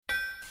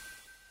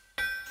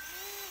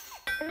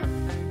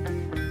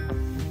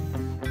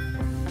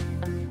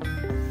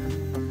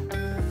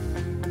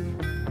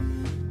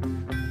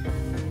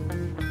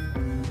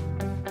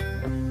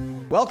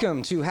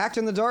Welcome to Hacked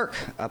in the Dark,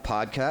 a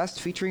podcast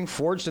featuring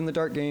Forged in the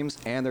Dark games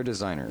and their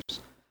designers.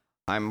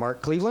 I'm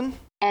Mark Cleveland.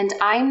 And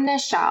I'm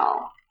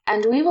Nichelle,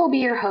 and we will be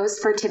your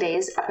host for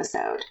today's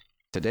episode.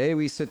 Today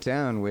we sit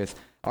down with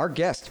our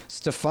guest,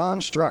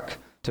 Stefan Struck,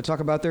 to talk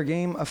about their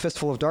game, A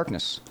Fistful of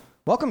Darkness.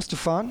 Welcome,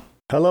 Stefan.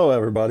 Hello,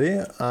 everybody.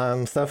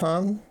 I'm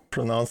Stefan,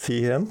 pronounced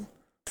he, him.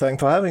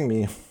 Thanks for having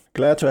me.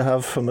 Glad to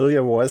have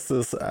familiar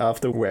voices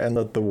after we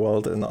ended the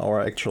world in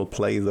our actual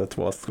play. That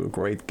was a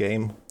great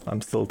game. I'm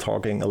still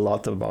talking a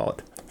lot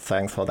about.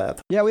 Thanks for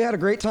that. Yeah, we had a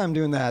great time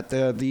doing that.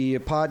 The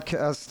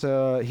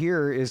podcast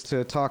here is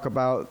to talk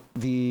about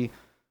the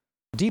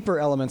deeper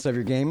elements of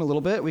your game a little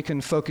bit. We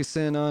can focus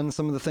in on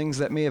some of the things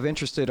that may have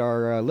interested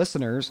our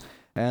listeners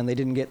and they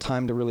didn't get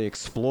time to really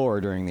explore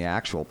during the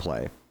actual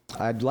play.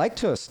 I'd like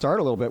to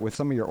start a little bit with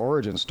some of your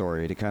origin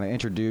story to kind of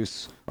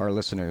introduce our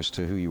listeners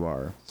to who you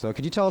are. So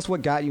could you tell us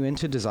what got you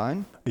into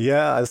design?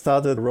 Yeah, I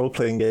started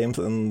role-playing games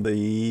in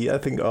the,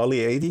 early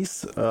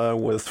 80s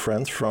with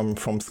friends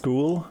from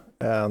school.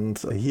 And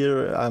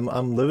here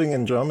I'm living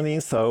in Germany,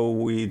 so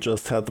we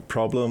just had the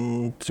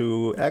problem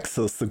to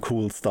access the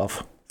cool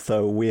stuff.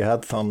 So we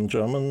had some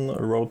German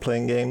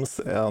role-playing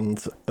games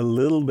and a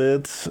little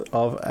bit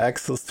of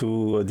access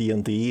to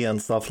D&D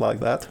and stuff like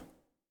that.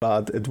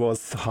 But it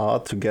was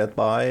hard to get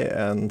by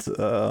and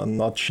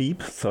not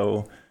cheap.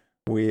 So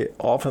we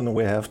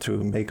have to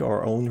make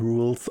our own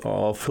rules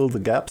or fill the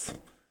gaps.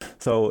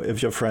 So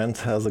if your friend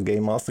has a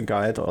game master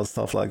guide or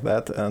stuff like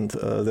that, and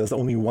there's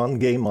only one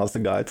game master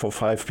guide for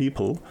 5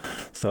 people,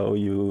 so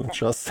you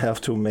just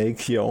have to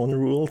make your own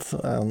rules.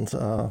 And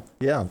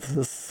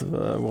this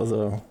was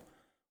a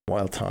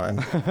wild time.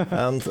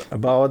 And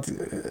about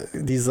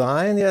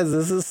design,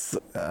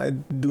 I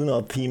do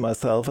not see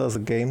myself as a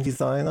game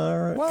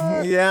designer.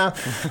 What? Yeah,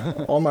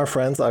 all my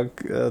friends are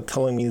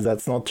telling me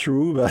that's not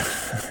true, but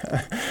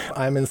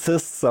I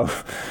insist. So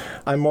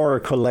I'm more a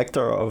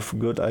collector of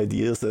good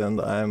ideas, and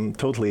I'm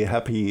totally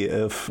happy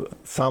if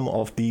some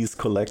of these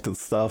collected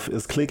stuff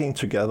is clicking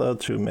together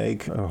to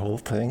make a whole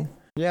thing.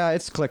 Yeah,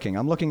 it's clicking.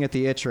 I'm looking at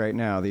the itch right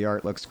now. The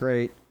art looks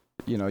great.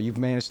 You know, you've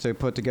managed to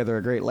put together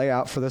a great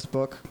layout for this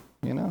book.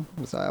 You know,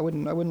 I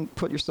wouldn't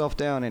put yourself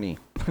down any.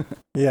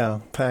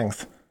 Yeah,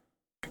 thanks.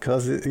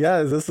 Because,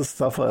 this is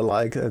stuff I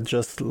like. I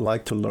just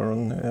like to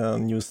learn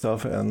new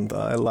stuff, and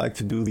I like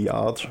to do the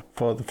art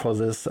for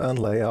this and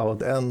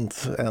layout and.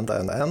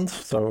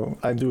 So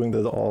I'm doing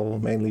that all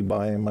mainly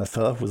by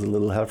myself with a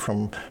little help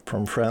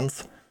from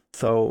friends.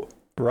 So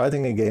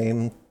writing a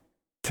game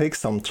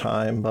takes some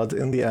time, but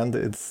in the end,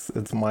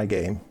 it's my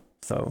game.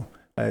 So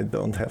I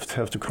don't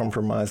have to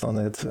compromise on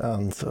it,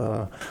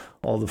 and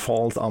all the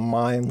faults are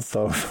mine.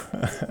 So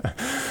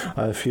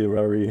I feel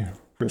very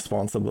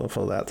responsible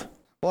for that.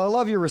 Well, I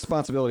love your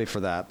responsibility for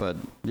that, but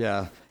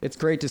yeah, it's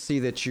great to see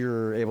that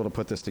you're able to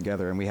put this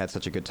together, and we had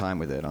such a good time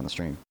with it on the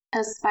stream.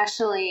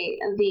 Especially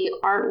the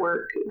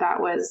artwork that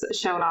was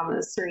shown on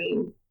the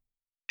stream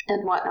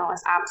and whatnot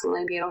was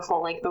absolutely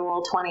beautiful, like the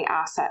Roll20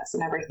 assets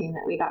and everything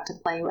that we got to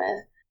play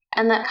with.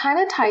 And that kind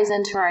of ties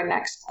into our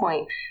next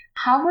point.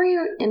 How were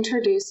you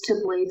introduced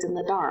to Blades in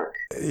the Dark?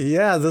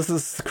 Yeah, this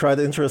is quite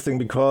interesting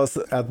because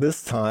at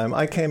this time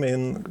I came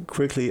in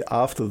quickly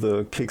after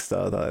the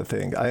Kickstarter, I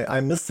think. I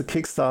missed the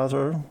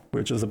Kickstarter,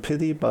 which is a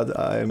pity, but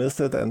I missed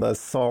it, and I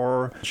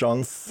saw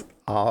John's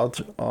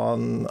art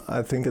on,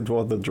 I think it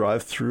was the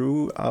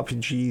Drive-Thru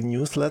RPG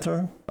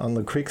newsletter on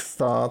the Quick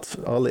Start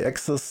Early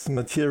Access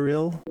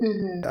material.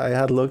 Mm-hmm. I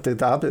had looked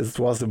it up. It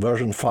was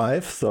version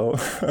 5, so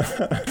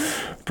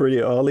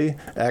pretty early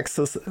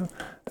access.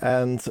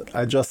 And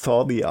I just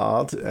saw the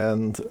art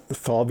and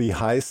saw the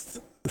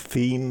heist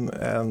theme,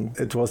 and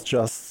it was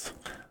just,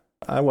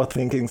 I was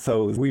thinking,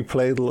 so we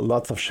played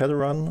lots of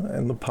Shadowrun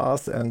in the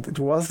past, and it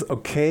was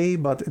okay,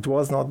 but it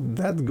was not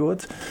that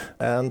good.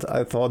 And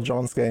I thought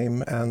John's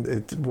game, and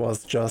it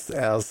was just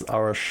as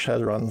our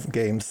Shadowrun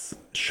games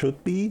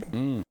should be.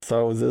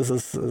 So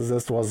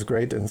this was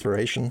great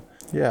inspiration.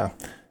 Yeah.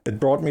 It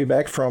brought me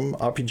back from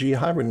RPG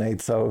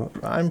Hibernate, so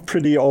I'm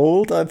pretty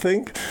old, I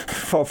think,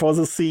 for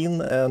the scene,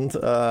 and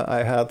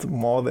I had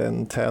more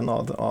than 10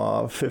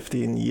 or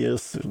 15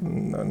 years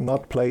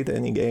not played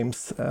any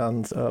games,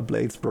 and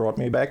Blades brought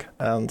me back,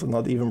 and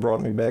not even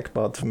brought me back,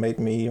 but made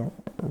me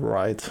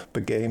write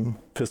the game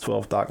Fistful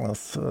of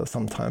Darkness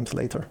sometimes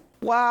later.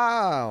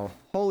 Wow!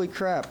 Holy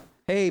crap.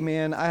 Hey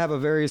man, I have a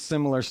very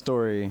similar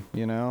story,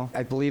 you know?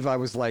 I believe I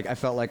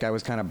felt like I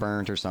was kind of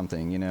burnt or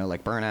something, you know,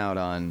 like burnout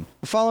on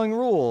following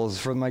rules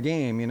for my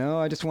game, you know?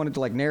 I just wanted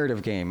to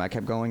narrative game. I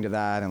kept going to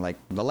that, and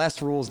the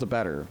less rules, the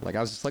better. I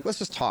was just let's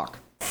just talk.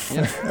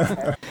 You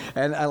know?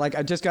 And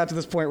I just got to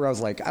this point where I was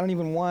like, I don't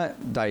even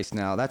want dice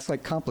now. That's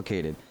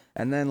complicated.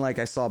 And then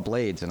I saw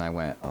Blades and I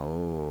went,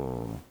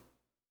 oh,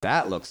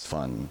 that looks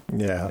fun.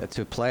 Yeah.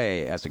 To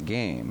play as a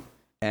game.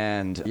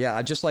 And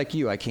yeah, just like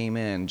you, I came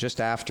in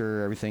just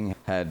after everything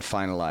had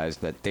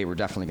finalized that they were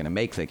definitely going to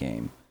make the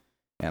game.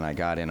 And I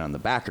got in on the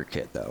backer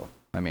kit, though.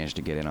 I managed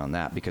to get in on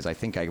that because I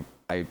think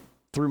I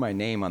threw my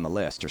name on the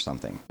list or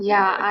something.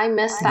 Yeah, I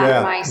missed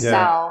that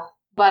myself.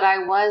 But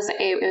it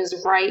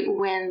was right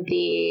when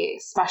the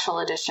special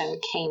edition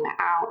came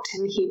out,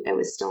 and it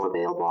was still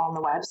available on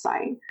the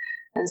website.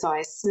 And so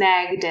I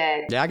snagged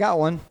it. Yeah, I got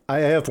one. I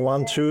have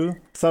one too.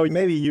 So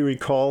maybe you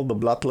recall the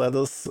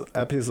Bloodletters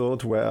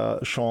episode where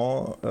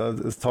Sean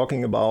is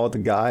talking about a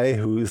guy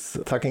who's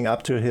tucking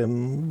up to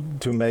him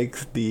to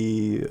make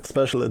the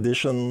special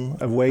edition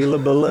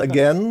available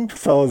again.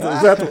 So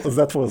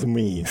that was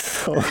me.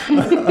 So.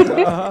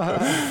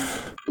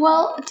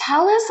 Well,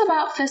 tell us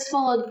about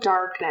Fistful of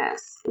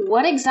Darkness.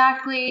 What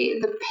exactly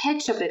the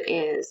pitch of it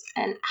is,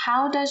 and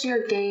how does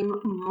your game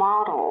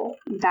model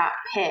that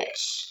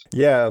pitch?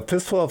 Yeah,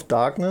 Fistful of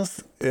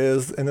Darkness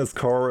is in its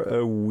core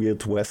a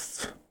Weird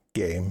West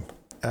game.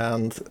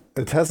 And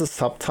it has a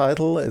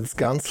subtitle, it's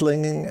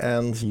gunslinging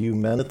and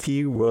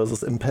humanity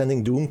versus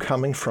impending doom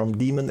coming from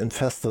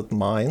demon-infested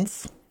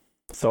minds.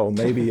 So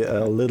maybe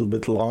a little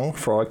bit long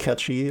for a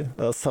catchy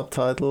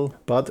subtitle.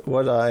 But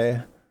what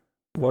I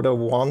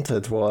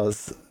wanted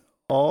was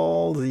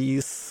all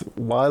these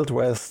Wild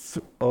West,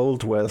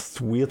 Old West,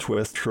 Weird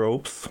West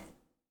tropes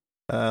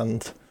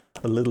and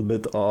a little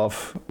bit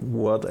of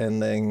word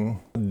ending,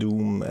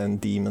 doom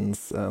and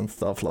demons and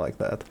stuff like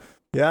that.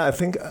 Yeah, I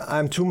think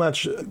I'm too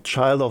much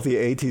child of the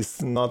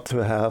 80s not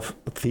to have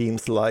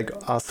themes like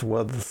us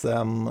versus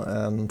them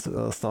and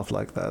stuff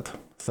like that.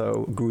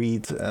 So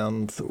greed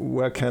and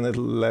where can it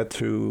lead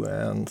to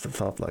and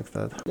stuff like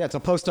that. Yeah, it's a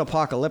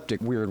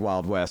post-apocalyptic Weird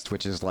Wild West,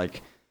 which is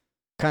like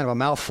kind of a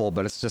mouthful,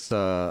 but it's just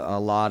a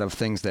lot of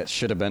things that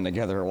should have been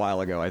together a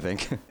while ago, I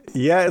think.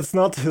 Yeah, it's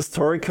not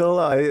historical.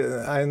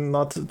 I'm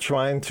not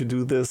trying to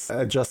do this.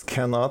 I just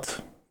cannot,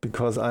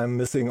 because I'm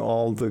missing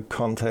all the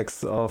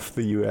context of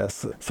the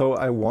US. So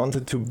I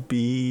wanted to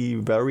be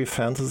very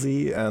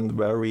fantasy and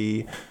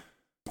very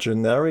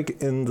generic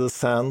in the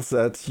sense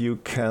that you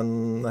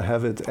can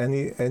have it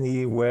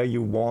anywhere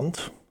you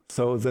want.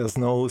 So there's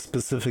no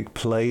specific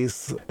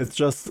place. It's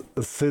just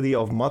a city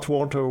of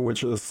Mudwater,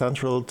 which is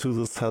central to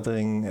the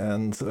setting,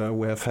 and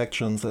we have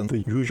factions and the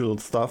usual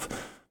stuff.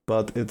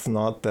 But it's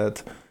not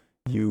that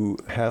you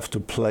have to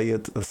play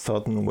it a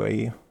certain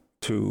way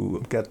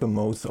to get the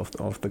most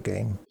of the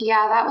game.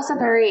 Yeah, that was a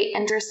very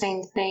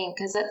interesting thing,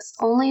 because it's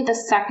only the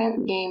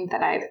second game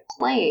that I've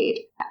played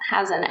that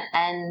has an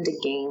end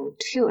game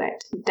to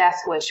it.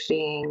 Death Wish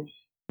being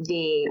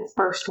the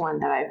first one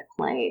that I've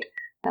played.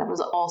 That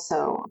was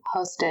also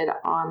posted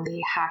on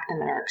the Hacked in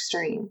the Dark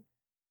stream.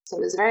 So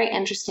it was very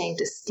interesting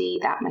to see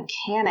that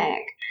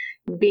mechanic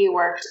be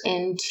worked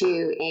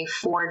into a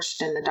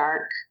Forged in the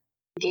Dark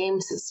game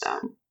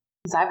system,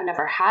 because I've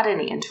never had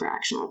any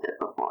interaction with it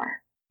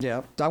before.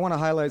 Yeah, I want to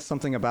highlight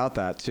something about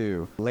that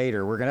too.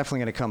 Later, we're definitely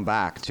going to come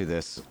back to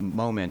this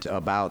moment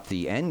about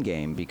the end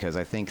game, because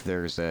I think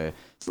there's a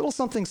little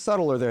something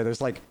subtler there.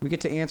 There's like, we get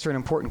to answer an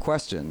important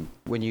question.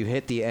 When you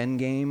hit the end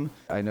game,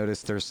 I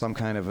noticed there's some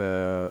kind of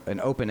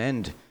an open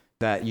end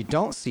that you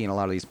don't see in a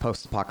lot of these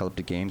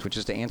post-apocalyptic games, which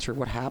is to answer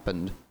what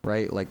happened,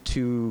 right? Like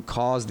to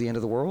cause the end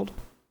of the world.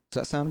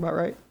 Does that sound about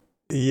right?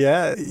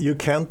 Yeah, you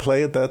can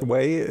play it that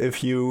way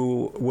if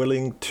you're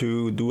willing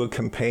to do a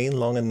campaign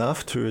long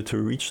enough to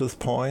reach this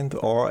point,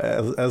 or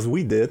as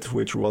we did,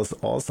 which was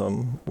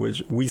awesome,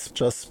 which we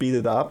just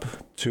speeded up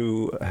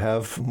to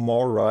have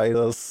more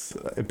riders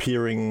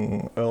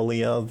appearing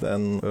earlier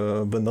than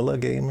a vanilla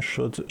game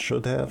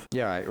should have.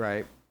 Yeah,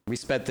 right. We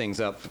sped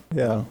things up.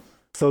 Yeah.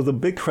 So the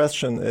big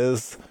question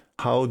is,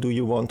 how do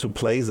you want to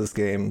play this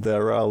game?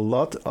 There are a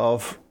lot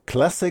of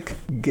classic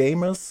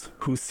gamers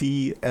who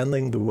see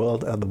ending the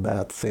world as a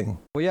bad thing.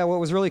 Well, yeah, what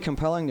was really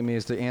compelling to me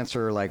is to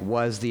answer, like,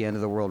 was the end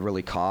of the world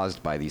really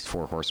caused by these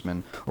four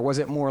horsemen? Or was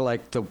it more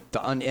like the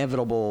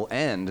inevitable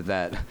end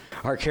that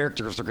our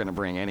characters are going to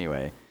bring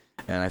anyway?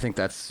 And I think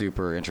that's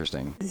super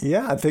interesting.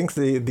 Yeah, I think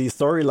the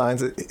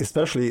storylines,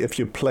 especially if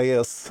you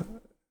players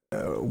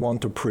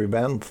want to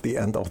prevent the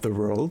end of the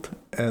world,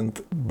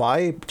 and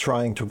by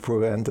trying to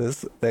prevent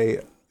this, they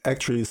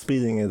actually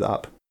speeding it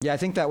up. Yeah, I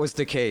think that was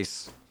the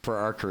case for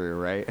our career,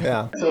 right?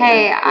 Yeah.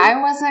 Hey, I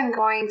wasn't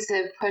going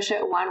to push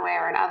it one way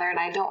or another, and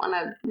I don't want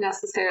to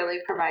necessarily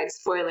provide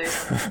spoilers.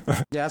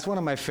 Yeah, that's one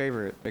of my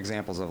favorite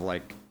examples of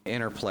like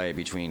interplay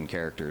between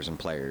characters and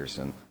players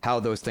and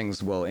how those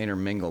things will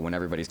intermingle when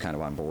everybody's kind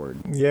of on board.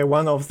 Yeah,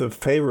 one of the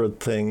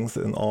favorite things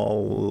in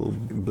all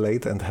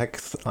Blade and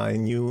Hex I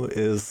knew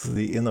is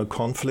the inner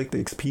conflict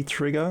XP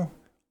trigger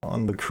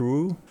on the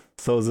crew.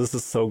 So this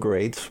is so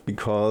great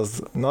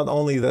because not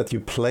only that you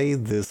play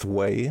this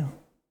way,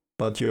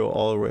 but you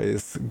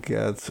always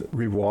get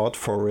reward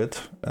for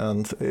it.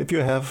 And if you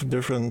have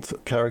different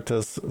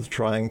characters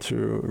trying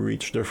to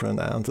reach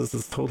different ends, this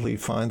is totally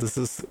fine. This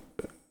is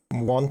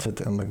wanted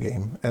in the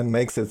game and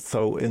makes it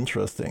so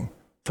interesting.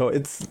 So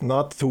it's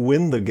not to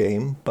win the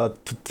game,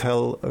 but to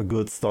tell a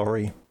good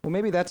story. Well,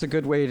 maybe that's a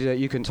good way that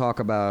you can talk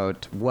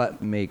about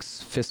what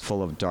makes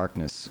Fistful of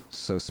Darkness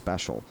so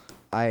special.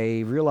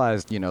 I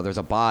realized, there's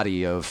a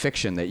body of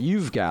fiction that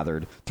you've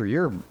gathered through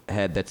your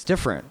head that's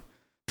different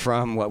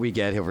from what we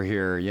get over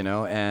here,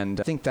 and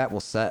I think that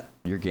will set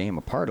your game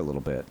apart a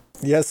little bit.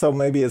 Yeah, so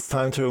maybe it's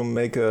time to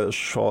make a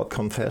short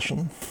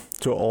confession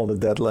to all the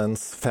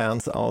Deadlands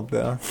fans out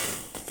there.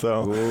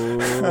 So,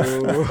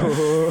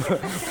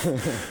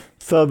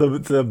 so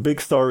the big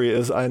story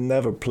is I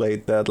never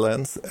played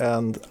Deadlands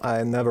and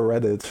I never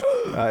read it.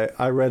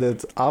 I read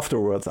it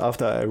afterwards,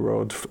 after I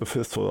wrote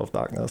Fistful of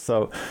Darkness.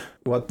 So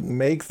what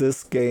makes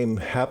this game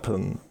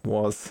happen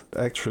was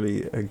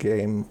actually a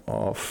game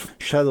of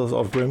Shadows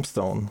of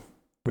Brimstone,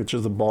 which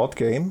is a board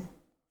game.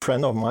 A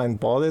friend of mine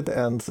bought it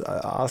and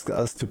asked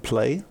us to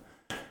play.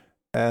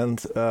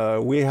 And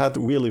we had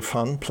really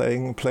fun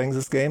playing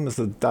this game. It's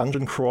a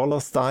dungeon crawler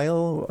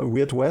style,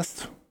 Weird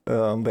West.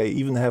 They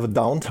even have a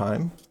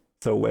downtime.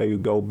 So where you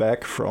go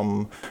back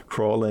from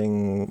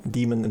crawling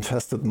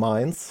demon-infested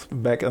mines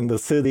back in the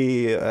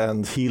city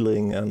and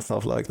healing and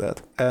stuff like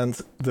that.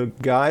 And the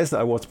guys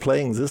I was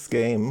playing this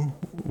game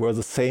were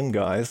the same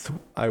guys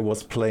I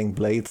was playing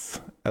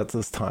Blades at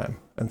this time.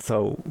 And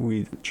so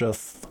we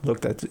just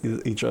looked at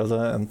each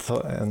other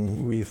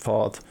and we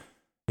thought,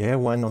 yeah,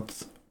 why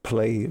not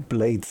play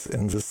Blades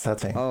in this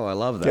setting? Oh, I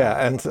love that.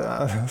 Yeah, and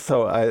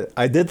so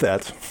I did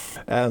that.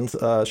 And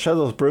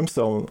Shadows of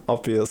Brimstone,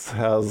 obvious,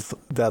 has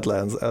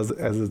Deadlands as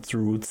its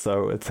root.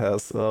 So it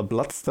has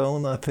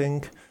Bloodstone, I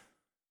think.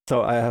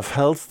 So I have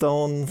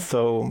Hellstone.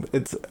 So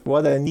it's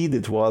what I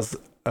needed was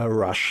a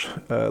rush,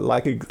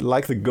 like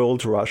the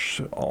Gold Rush,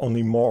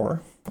 only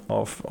more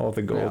of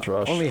the Gold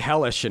Rush. Only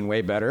hellish and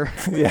way better.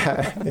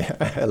 yeah,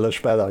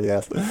 hellish better,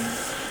 yes.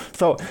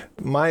 So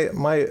my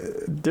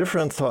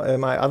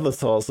other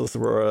sources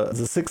were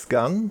The Sixth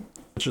Gun,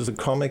 which is a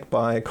comic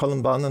by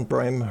Colin Bunn and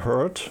Bram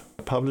Hurd,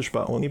 published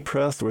by Oni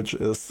Press, which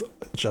is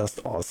just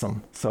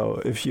awesome.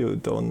 So if you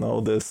don't know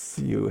this,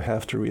 you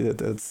have to read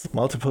it. It's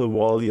multiple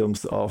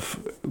volumes of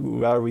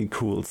very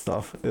cool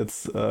stuff.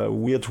 It's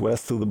Weird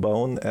West to the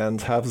bone,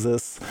 and have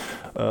this,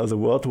 the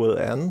world will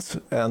end,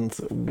 and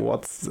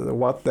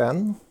what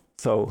then?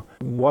 So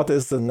what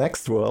is the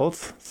next world?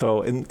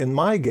 So in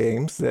my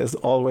games, there's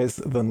always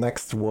the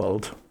next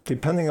world.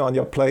 Depending on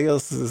your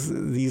players,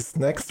 these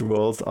next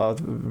worlds are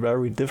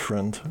very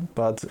different.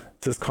 But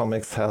this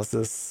comics has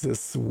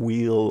this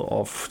wheel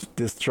of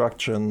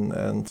destruction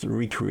and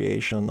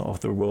recreation of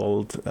the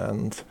world,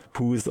 and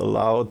who is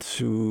allowed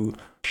to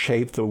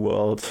shape the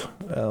world,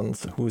 and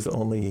who's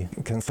only,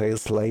 can say, a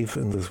slave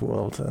in this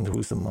world, and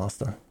who's the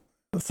master.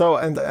 So,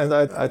 and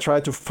I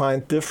tried to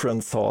find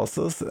different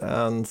sources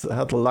and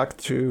had the luck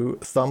to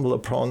stumble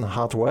upon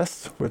Hard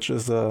West, which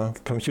is a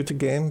computer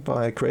game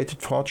by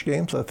Created Forge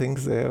Games. I think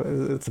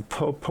it's a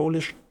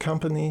Polish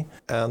company,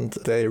 and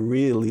they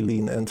really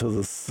lean into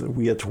this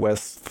Weird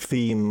West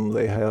theme.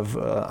 They have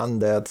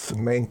undead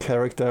main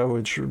character,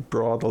 which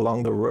brought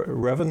along the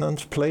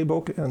Revenant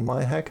playbook and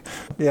my hack.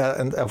 Yeah,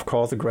 and of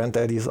course the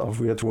granddaddies of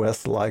Weird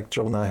West like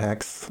Jonah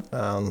Hex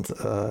and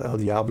El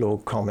Diablo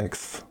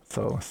comics.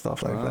 So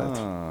stuff like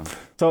that.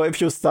 So if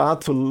you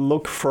start to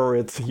look for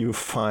it, you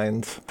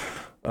find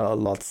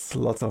lots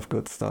of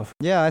good stuff.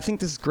 Yeah, I think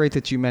this is great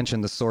that you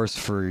mentioned the source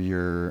for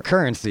your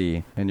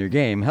currency in your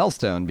game,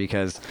 Hellstone,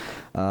 because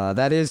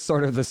that is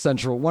sort of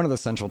one of the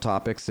central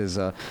topics is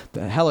the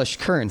hellish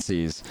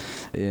currencies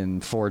in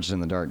Forged in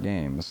the Dark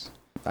games.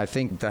 I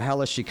think the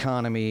hellish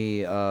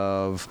economy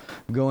of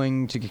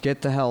going to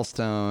get the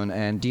Hellstone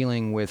and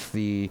dealing with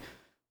the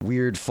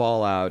weird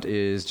fallout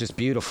is just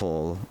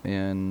beautiful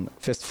in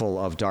Fistful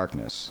of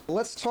Darkness.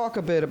 Let's talk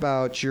a bit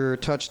about your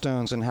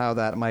touchstones and how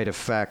that might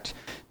affect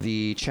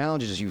the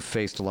challenges you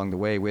faced along the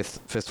way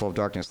with Fistful of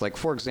Darkness. Like,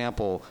 for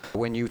example,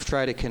 when you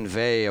try to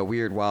convey a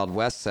weird Wild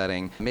West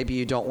setting, maybe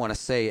you don't want to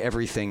say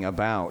everything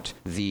about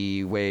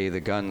the way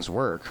the guns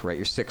work, right?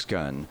 Your six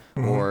gun,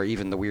 or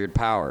even the weird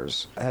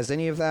powers. Has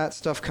any of that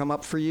stuff come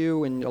up for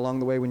you along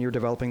the way when you're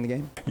developing the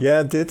game?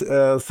 Yeah, it did.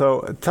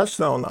 So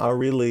touchstones are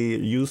really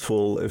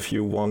useful if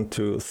you want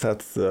to set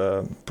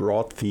the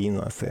broad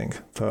theme, I think.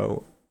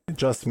 So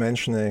just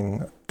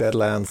mentioning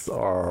Deadlands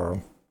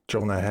or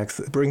Jonah Hex,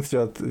 it brings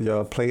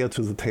your player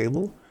to the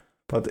table,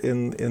 but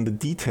in the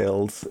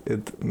details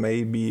it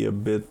may be a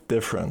bit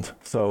different.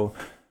 So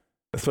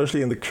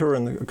especially in the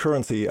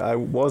currency, I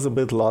was a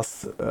bit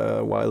lost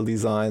while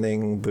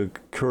designing the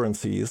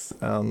currencies,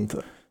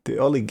 and the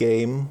early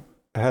game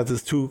had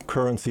this two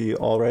currency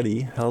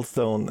already,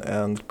 Hellstone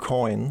and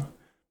coin,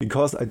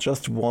 because I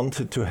just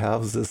wanted to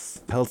have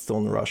this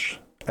Hellstone rush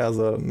as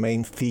a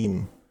main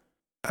theme.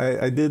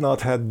 I did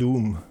not have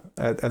Doom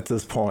at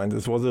this point.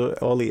 It was an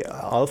early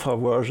alpha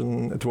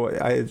version.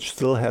 I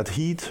still had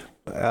heat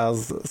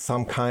as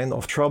some kind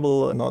of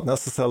trouble, not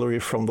necessarily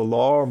from the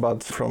lore,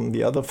 but from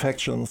the other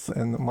factions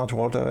in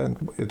Mudwater,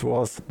 and it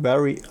was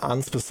very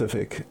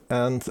unspecific.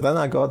 And then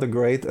I got a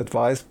great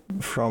advice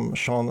from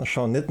Sean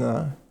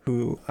Nittner,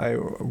 who I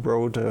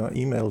wrote an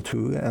email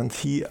to, and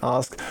he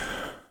asked,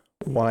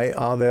 why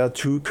are there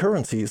two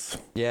currencies?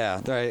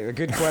 Yeah, right. A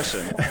good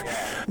question.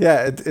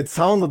 Yeah, it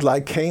sounded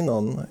like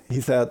Kanon.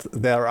 He said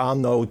there are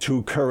no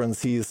two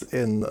currencies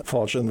in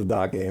Forge in the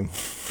Dark game.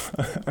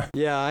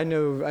 Yeah, I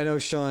know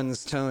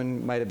Sean's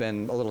tone might have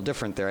been a little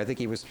different there. I think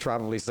he was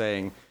probably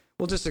saying,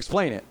 well, just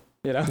explain it,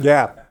 you know?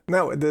 Yeah.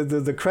 No,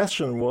 the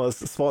question was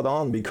spot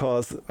on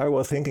because I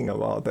was thinking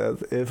about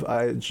that. If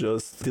I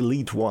just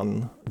delete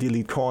coin,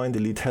 delete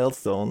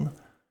Hellstone,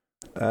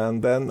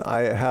 and then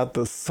I had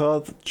the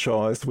third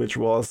choice, which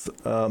was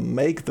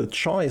make the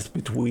choice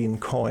between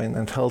coin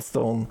and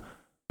Hellstone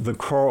the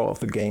core of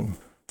the game.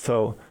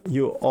 So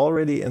you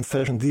already in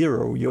session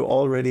 0, you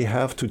already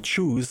have to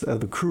choose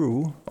as a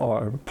crew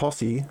or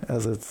posse,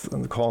 as it's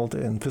called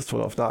in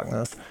Fistful of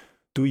Darkness.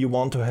 Do you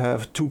want to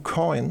have 2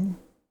 coin,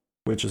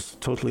 which is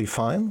totally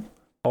fine,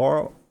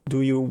 or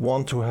do you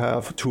want to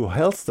have 2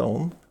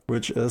 Hellstone,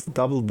 which is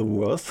double the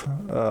worth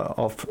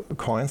of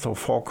coin, so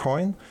 4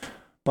 coin.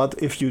 But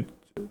if you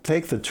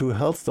take the 2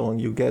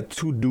 Hellstone, you get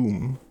 2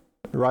 Doom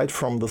right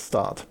from the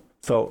start.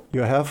 So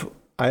you have,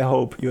 I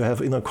hope, you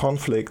have inner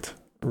conflict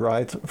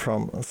right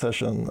from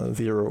session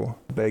 0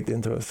 baked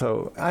into it.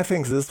 So I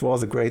think this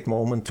was a great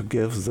moment to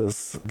give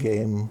this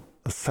game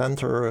a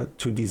center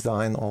to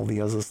design all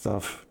the other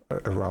stuff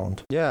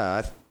around.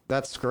 Yeah,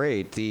 that's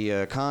great. The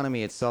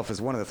economy itself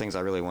is one of the things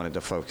I really wanted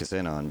to focus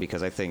in on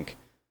because I think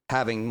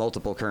having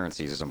multiple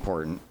currencies is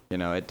important. You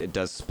know, it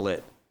does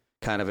split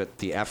kind of at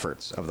the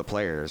efforts of the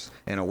players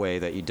in a way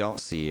that you don't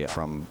see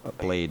from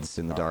Blades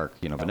in the Dark,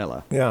 you know,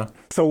 vanilla. Yeah.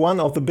 So one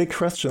of the big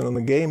questions in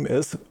the game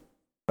is,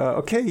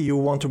 okay, you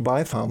want to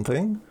buy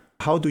something.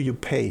 How do you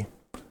pay?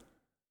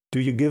 Do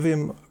you give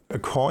him a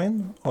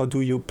coin or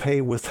do you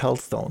pay with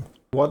Hellstone?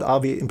 What are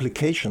the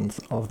implications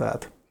of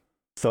that?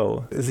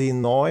 So is he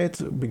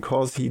annoyed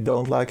because he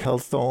don't like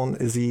Hellstone?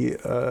 Is he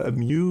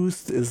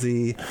amused? Is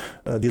he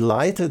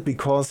delighted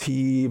because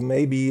he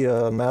may be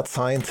a mad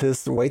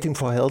scientist waiting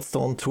for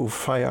Hellstone to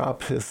fire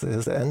up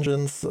his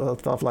engines,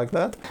 stuff like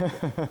that?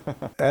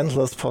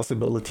 Endless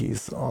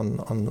possibilities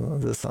on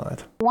this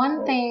side.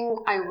 One thing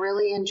I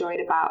really enjoyed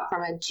about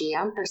from a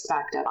GM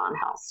perspective on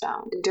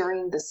Hellstone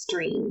during the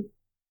stream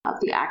of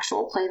the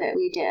actual play that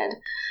we did,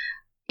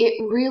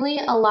 it really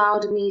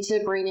allowed me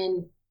to bring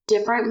in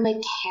different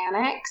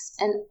mechanics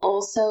and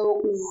also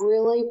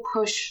really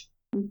push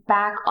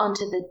back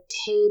onto the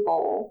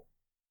table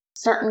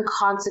certain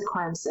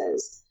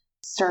consequences,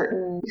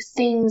 certain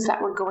things that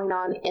were going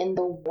on in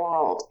the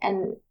world,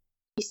 and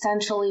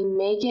essentially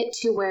make it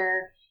to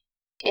where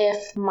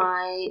if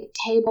my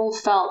table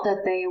felt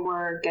that they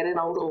were getting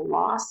a little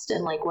lost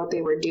in like what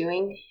they were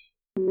doing,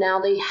 now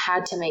they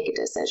had to make a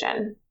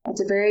decision. It's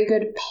a very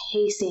good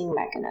pacing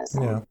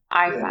mechanism,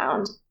 I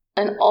found.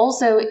 And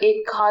also,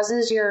 it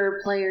causes your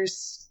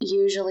players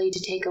usually to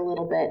take a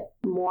little bit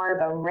more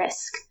of a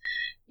risk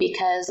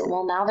because,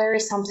 well, now there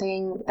is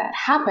something that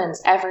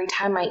happens every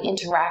time I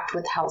interact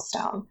with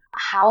Hellstone.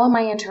 How am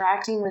I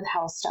interacting with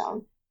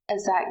Hellstone?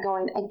 Is that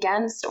going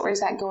against or is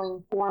that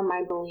going for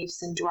my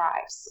beliefs and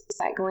drives? Is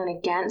that going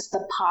against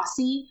the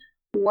posse?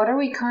 What are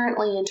we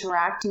currently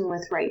interacting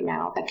with right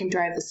now that can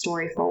drive the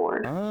story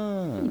forward?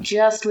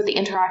 Just with the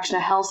interaction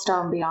of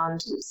Hellstone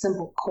beyond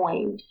simple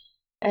coin.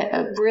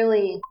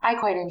 Really, I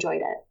quite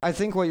enjoyed it. I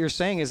think what you're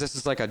saying is this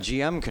is like a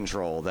GM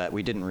control that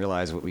we didn't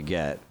realize what we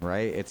get,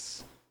 right?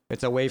 It's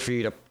a way for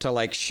you to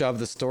like shove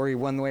the story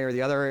one way or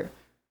the other,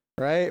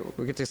 right?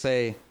 We get to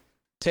say,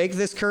 take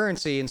this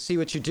currency and see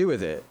what you do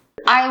with it.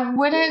 I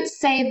wouldn't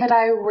say that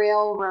I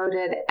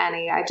railroaded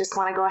any. I just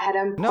want to go ahead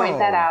and point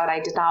that out.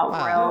 I did not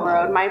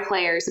railroad my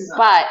players,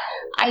 but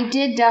I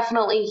did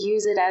definitely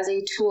use it as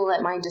a tool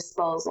at my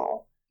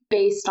disposal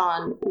based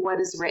on what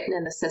is written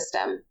in the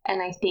system.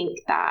 And I think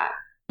that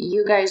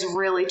you guys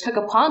really took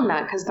upon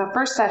that because the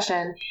first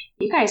session,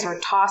 you guys were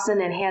tossing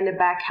and handing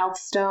back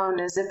Healthstone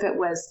as if it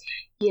was,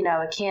 you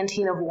know, a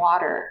canteen of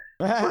water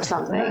or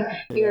something.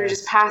 You were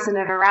just passing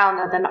it around,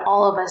 and then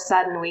all of a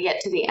sudden we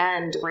get to the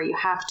end where you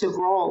have to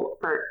roll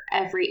for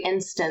every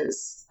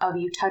instance of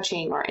you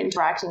touching or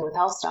interacting with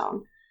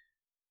Healthstone.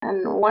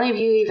 And one of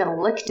you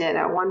even licked it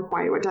at one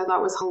point, which I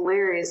thought was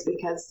hilarious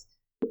because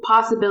the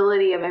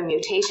possibility of a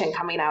mutation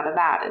coming out of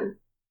that, and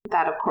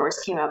that, of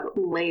course, came up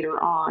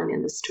later on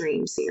in the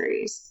stream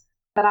series.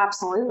 But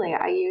absolutely,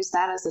 I used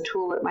that as a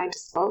tool at my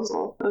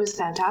disposal. It was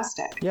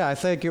fantastic. Yeah, I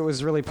think it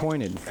was really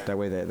pointed that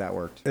way that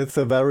worked. It's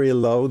a very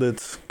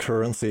loaded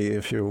currency,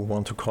 if you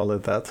want to call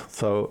it that.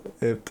 So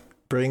it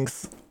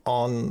brings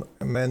on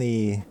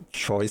many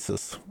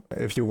choices.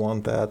 If you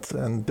want that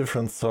in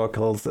different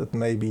circles, it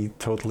may be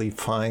totally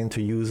fine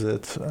to use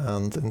it,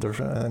 and in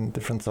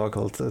different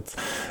circles,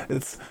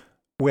 it's.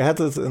 We had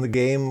this in the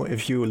game.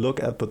 If you look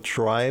at the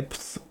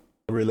tribes'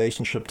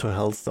 relationship to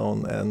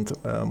Hellstone and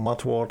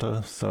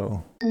Mudwater,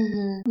 so.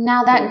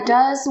 Now that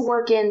does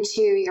work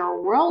into your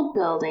world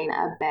building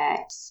a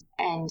bit,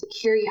 and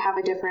here you have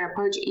a different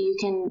approach. You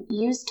can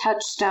use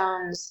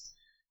touchstones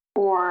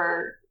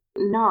or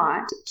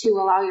not to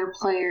allow your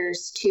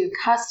players to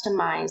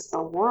customize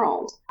the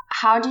world.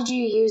 How did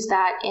you use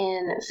that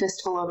in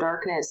Fistful of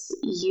Darkness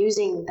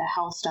using the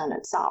Hellstone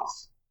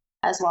itself?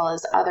 as well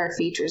as other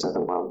features of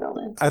the world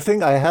building. I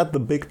think I had the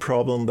big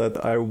problem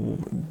that I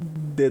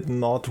did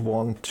not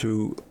want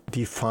to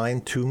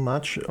define too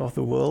much of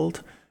the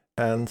world.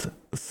 And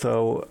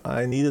so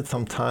I needed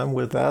some time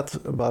with that,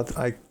 but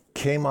I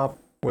came up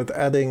with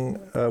adding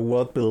a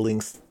world building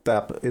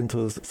step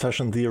into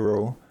session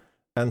 0.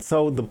 And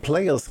so the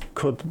players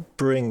could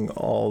bring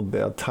all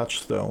their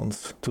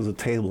touchstones to the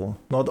table,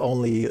 not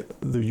only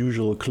the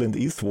usual Clint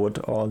Eastwood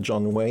or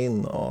John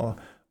Wayne or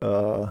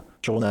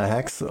Jonah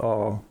Hex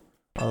or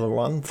other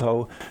one.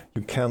 So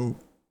you can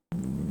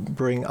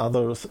bring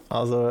other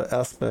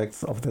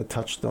aspects of the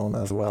touchstone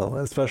as well,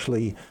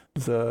 especially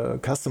the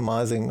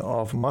customizing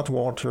of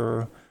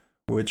Mudwater,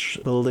 which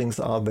buildings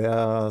are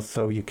there,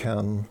 so you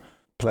can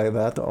play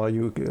that, or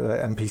you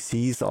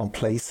NPCs or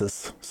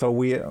places. So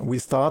we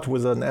start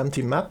with an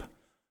empty map,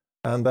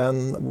 and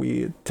then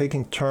we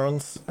taking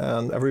turns,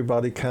 and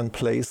everybody can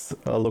place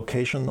a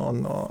location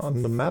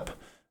on the map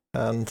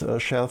and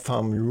share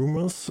some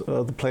rumors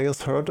the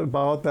players heard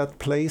about that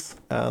place.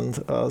 And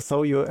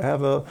so you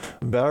have a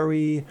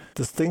very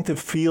distinctive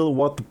feel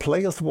what the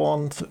players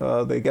want.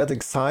 They get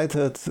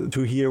excited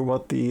to hear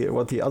what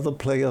the other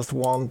players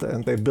want,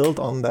 and they build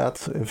on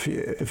that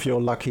if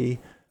you're lucky.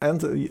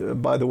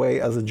 And by the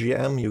way, as a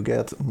GM, you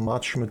get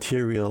much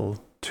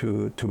material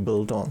to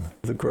build on.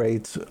 The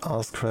great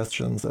ask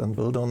questions and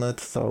build on it.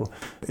 So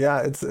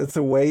yeah, it's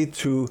a way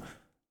to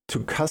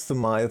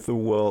customize the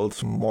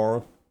world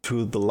more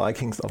to the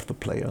likings of the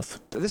players.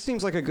 This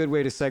seems like a good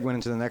way to segue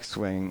into the next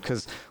swing,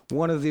 because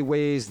one of the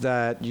ways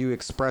that you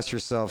express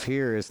yourself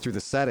here is through the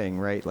setting,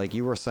 right? Like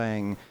you were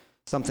saying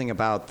something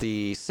about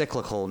the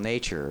cyclical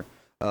nature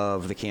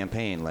of the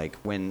campaign. Like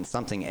when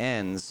something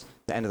ends,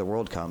 the end of the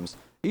world comes,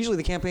 usually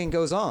the campaign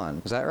goes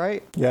on. Is that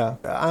right? Yeah,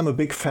 I'm a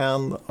big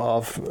fan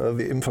of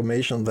the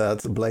information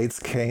that Blades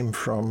came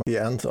from the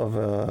end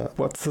of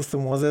what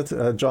system was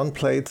it? John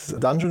played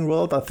Dungeon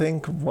World, I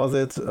think, was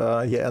it?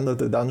 He ended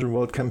the Dungeon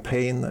World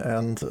campaign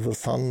and the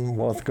sun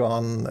was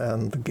gone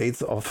and the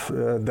gates of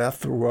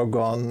death were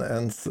gone,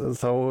 and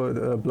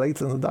so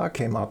Blades in the Dark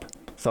came up.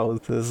 So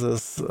this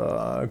is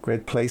a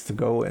great place to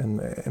go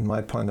in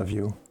my point of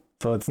view.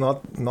 So it's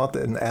not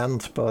an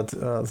end, but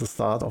the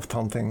start of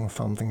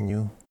something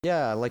new.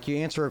 Yeah, like you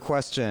answer a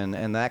question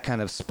and that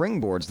kind of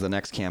springboards the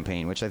next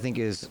campaign, which I think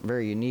is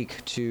very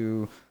unique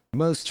to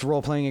most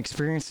role-playing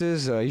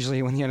experiences.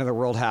 Usually when the end of the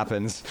world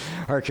happens,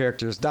 our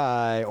characters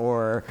die,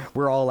 or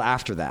we're all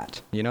after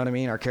that. You know what I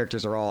mean? Our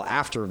characters are all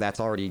after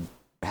that's already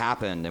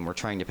happened, and we're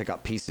trying to pick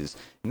up pieces.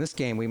 In this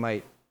game, we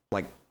might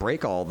like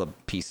break all the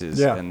pieces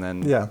and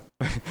then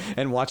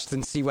and watch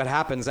and see what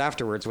happens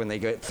afterwards when they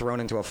get thrown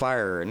into a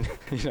fire and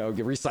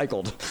get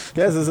recycled.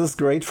 Yes, this is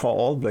great for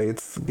all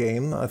Blades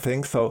game, I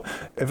think. So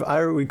if I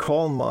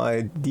recall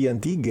my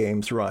D&D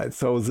games right,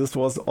 so this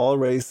was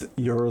always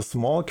you're a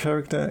small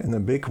character in a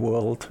big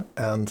world,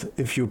 and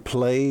if you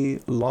play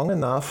long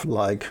enough,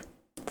 like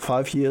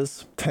 5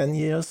 years, 10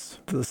 years,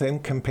 the same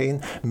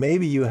campaign,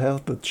 maybe you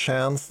have the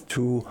chance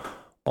to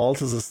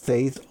alter the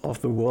state of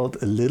the world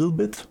a little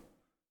bit.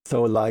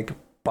 So like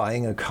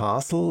buying a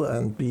castle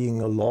and being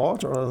a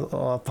lord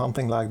or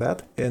something like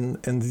that. In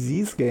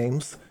these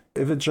games,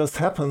 if it just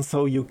happens,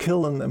 so you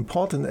kill an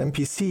important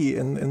NPC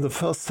in the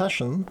first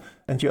session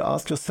and you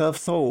ask yourself,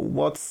 so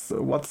what's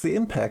the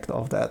impact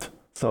of that?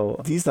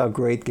 So these are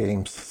great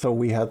games. So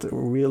we had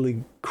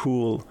really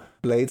cool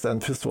Blades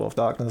and Fistful of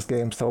Darkness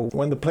games. So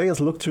when the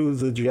players look to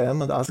the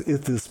GM and ask,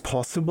 is this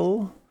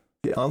possible?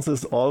 The answer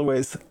is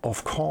always,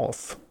 of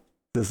course.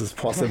 This is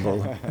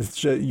possible.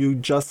 You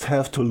just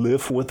have to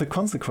live with the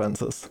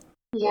consequences.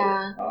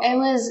 Yeah, it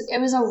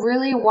was a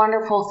really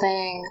wonderful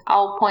thing.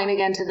 I'll point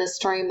again to the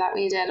stream that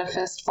we did, A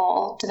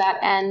Fistful, to that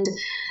end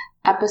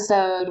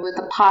episode with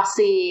the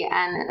posse,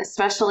 and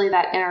especially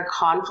that inner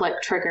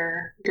conflict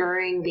trigger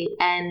during the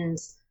end,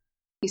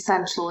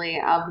 essentially,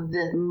 of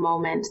the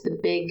moment, the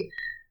big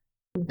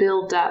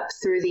build up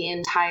through the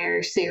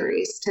entire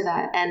series to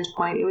that end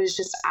point. It was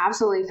just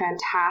absolutely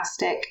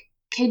fantastic.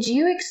 Could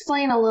you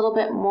explain a little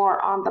bit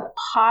more on the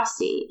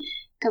posse?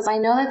 Because I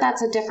know that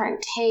that's a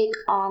different take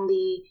on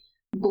the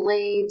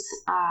Blades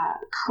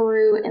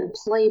crew and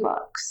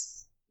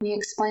playbooks. Can you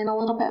explain a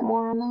little bit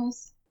more on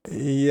those?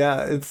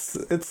 Yeah, it's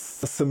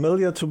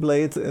similar to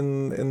Blades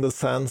in the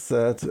sense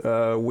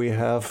that we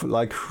have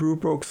like crew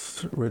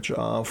books, which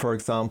are, for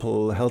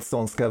example,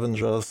 Hellstone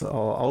Scavengers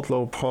or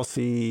Outlaw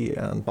Posse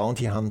and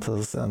Bounty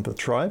Hunters and the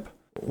Tribe.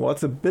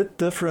 What's a bit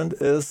different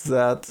is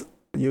that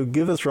you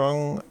give a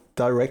strong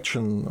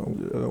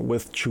direction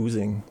with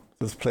choosing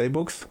these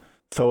playbooks.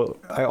 So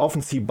I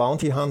often see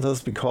bounty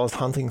hunters because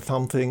hunting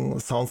something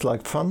sounds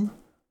like fun.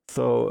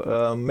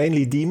 So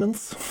mainly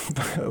demons,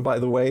 by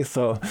the way.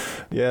 So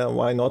yeah,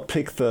 why not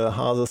pick the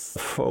hardest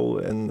foe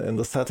in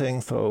the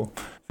setting? So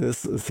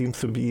this seems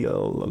to be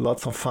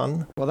lots of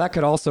fun. Well, that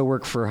could also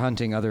work for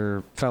hunting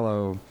other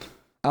fellow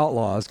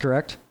outlaws,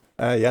 correct?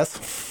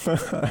 Yes.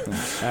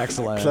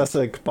 Excellent.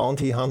 Classic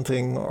bounty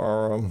hunting,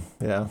 or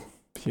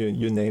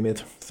you name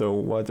it. So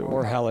what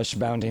Or hellish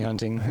bounty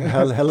hunting.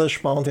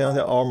 hellish bounty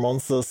hunter or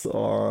monsters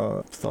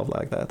or stuff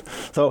like that.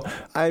 So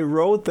I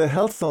wrote the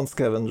Hellstone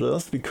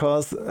Scavengers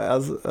because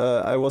as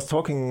I was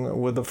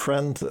talking with a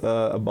friend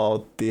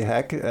about the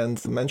hack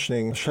and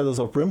mentioning Shadows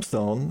of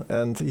Brimstone,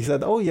 and he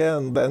said, oh yeah,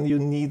 and then you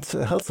need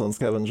Hellstone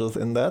Scavengers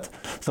in that.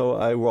 So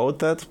I wrote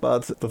that,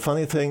 but the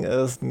funny thing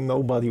is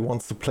nobody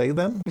wants to play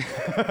them.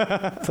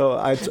 So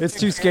it's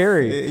too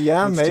scary.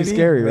 Yeah, it's maybe too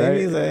scary,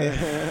 maybe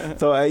right?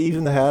 So I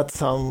even had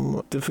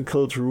some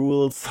difficult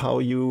rules how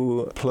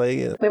you play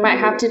it. We might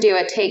have to do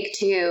a take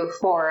two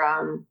for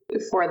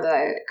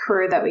the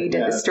crew that we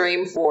did the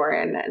stream for,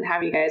 and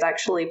have you guys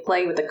actually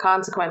play with the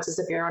consequences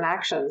of your own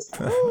actions.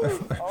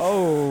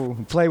 Oh,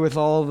 play with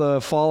all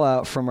the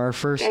fallout from our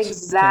first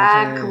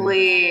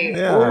Exactly.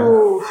 Yeah.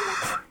 Ooh,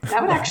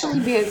 that would actually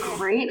be a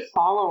great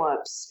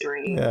follow-up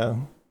stream. Yeah.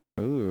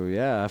 Ooh,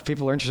 yeah. If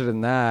people are interested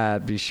in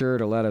that, be sure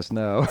to let us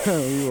know.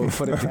 We will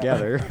put it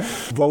together.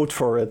 Vote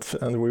for it,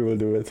 and we will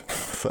do it.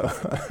 So.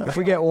 If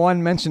we get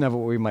one mention of it,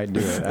 we might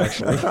do it,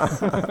 actually.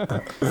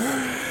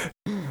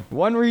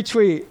 One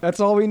retweet.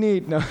 That's all we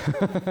need. No.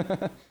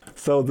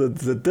 So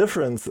the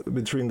difference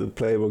between the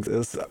playbooks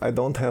is I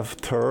don't have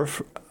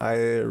turf.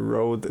 I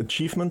wrote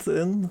achievements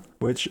in,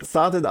 which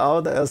started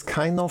out as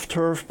kind of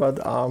turf, but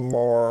are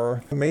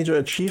more major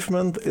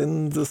achievement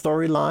in the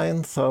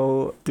storyline.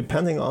 So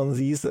depending on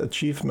these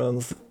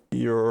achievements,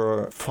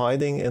 you're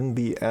fighting in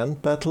the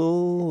end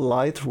battle,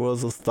 light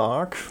versus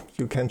dark.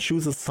 You can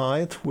choose a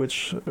side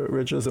which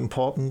is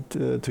important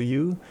to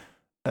you.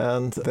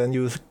 And then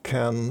you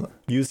can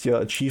use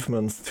your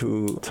achievements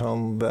to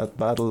turn that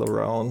battle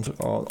around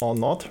or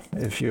not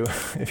if you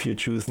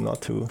choose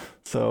not to.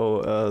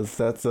 So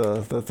that's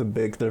a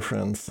big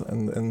difference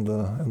in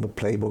the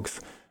playbooks.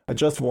 I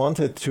just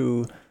wanted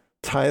to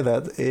tie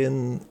that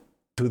in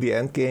to the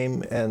end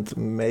game and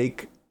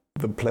make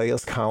the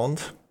players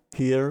count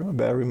here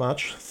very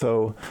much.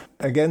 So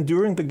again,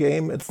 during the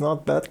game, it's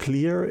not that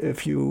clear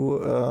if you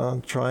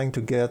trying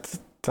to get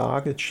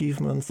dark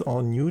achievements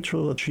or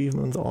neutral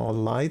achievements or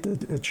light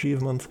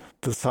achievements.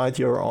 The side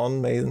you're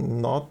on may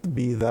not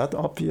be that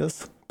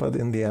obvious, but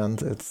in the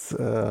end it's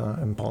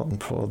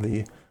important for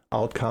the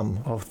outcome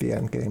of the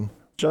end game.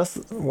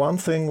 Just one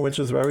thing which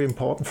is very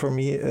important for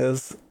me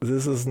is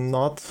this is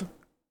not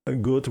a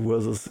good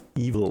versus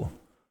evil.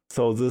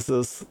 So this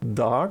is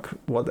dark,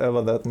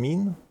 whatever that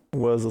means,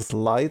 versus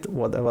light,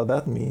 whatever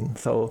that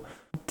means. So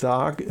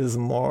dark is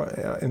more,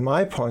 in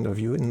my point of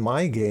view, in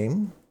my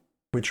game,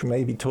 which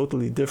may be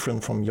totally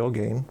different from your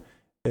game,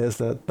 is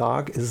that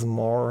dark is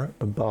more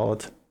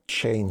about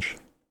change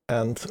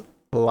and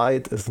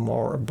light is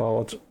more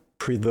about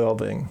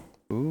preserving.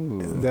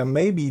 Ooh. There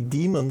may be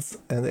demons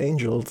and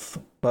angels,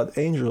 but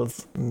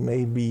angels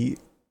may be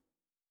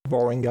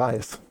boring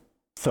guys.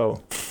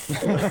 So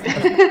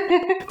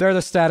They're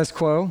the status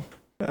quo.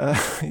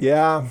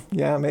 yeah,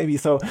 maybe.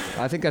 So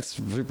I think that's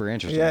super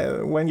interesting.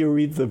 yeah, when you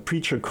read the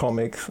Preacher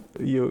comic,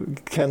 you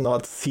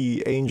cannot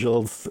see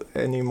angels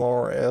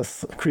anymore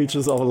as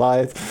creatures of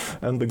light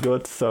and the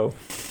good. So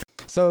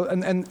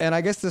and I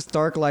guess this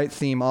dark light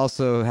theme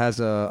also has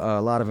a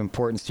lot of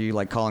importance to you,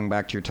 like calling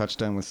back to your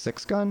touchdown with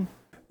Six Gun.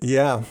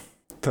 yeah.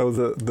 So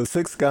the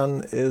Six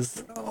Gun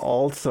is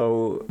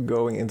also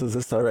going into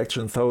this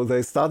direction. So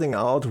they're starting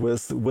out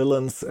with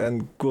villains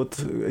and good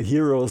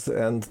heroes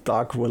and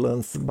dark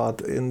villains,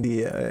 but in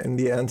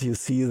the end you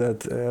see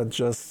that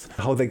just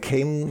how they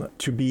came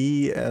to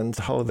be and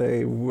how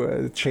they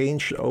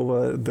change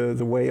over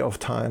the way of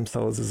time.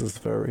 So this is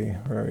very,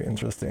 very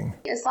interesting.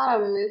 Is that a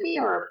movie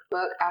or a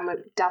book? I'm going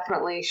to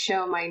definitely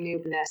show my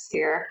noobness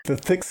here. The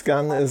Six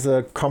Gun is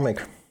a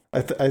comic.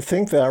 I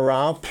think there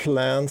are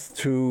plans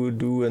to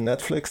do a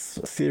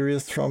Netflix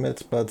series from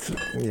it, but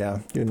yeah,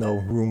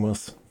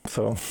 rumors.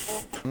 So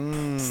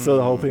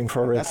still hoping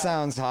for it. That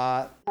sounds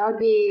hot. That would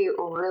be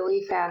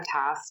really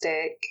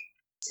fantastic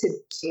to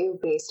do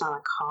based on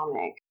a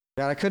comic.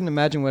 God, I couldn't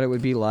imagine what it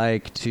would be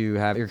like to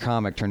have your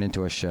comic turned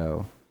into a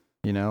show,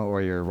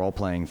 or your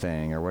role-playing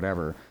thing or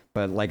whatever.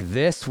 But like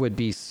this would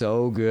be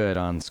so good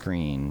on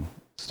screen,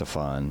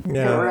 Stefan.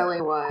 Yeah. It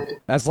really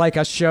would. As like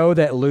a show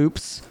that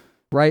loops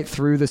right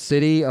through the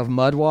city of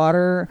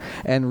Mudwater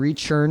and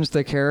rechurns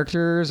the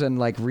characters and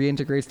like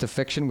reintegrates the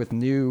fiction with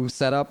new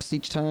setups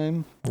each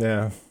time.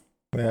 Yeah.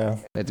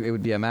 It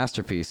would be a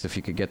masterpiece if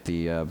you could get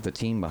the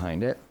team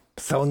behind it.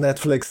 So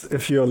Netflix,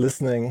 if you're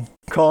listening,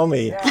 call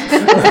me.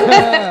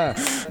 Yeah.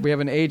 We have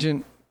an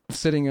agent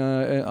sitting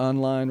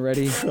online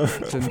ready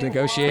to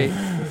negotiate.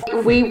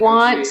 We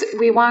want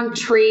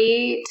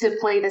Tree to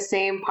play the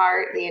same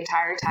part the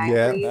entire time,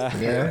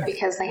 please,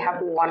 because they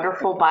have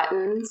wonderful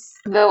buttons.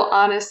 Though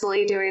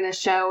honestly, doing a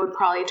show would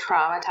probably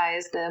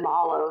traumatize them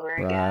all over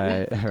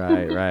again.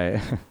 Right.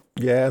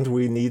 Yeah, and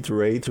we need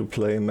Ray to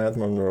play Matt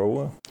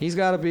Monroe. He's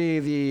got to be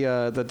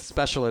the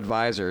special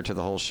advisor to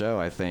the whole show,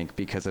 I think,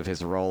 because of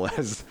his role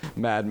as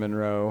Mad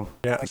Monroe.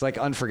 Yeah. It's like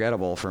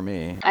unforgettable for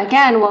me.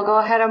 Again, we'll go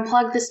ahead and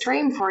plug the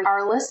stream for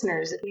our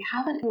listeners. If you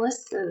haven't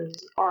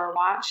listened or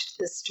watched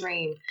the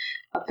stream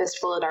of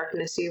Fistful of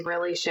Darkness, you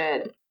really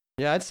should.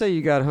 Yeah, I'd say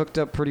you got hooked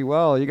up pretty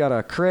well. You got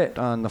a crit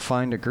on the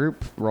find a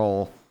group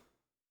roll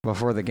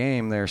before the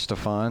game there,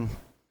 Stefan.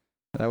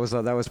 That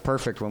was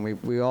perfect when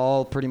we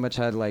all pretty much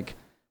had like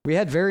we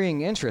had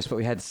varying interests, but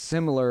we had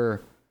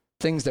similar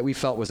things that we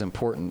felt was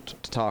important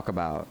to talk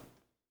about.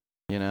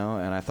 You know,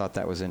 and I thought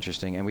that was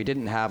interesting. And we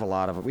didn't have a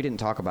lot of it. We didn't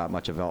talk about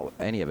much of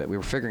any of it. We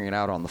were figuring it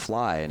out on the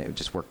fly, and it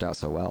just worked out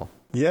so well.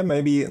 Yeah,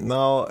 maybe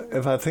now,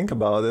 if I think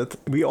about it,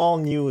 we all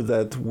knew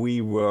that we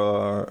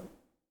were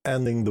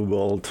ending the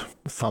world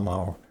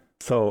somehow.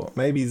 So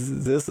maybe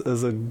this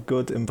is a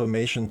good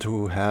information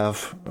to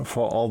have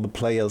for all the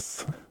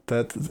players,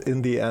 that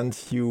in the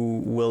end you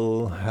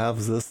will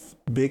have this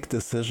big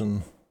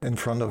decision in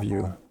front of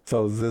you.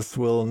 So this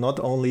will not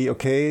only,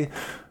 okay,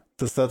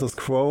 the status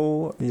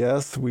quo,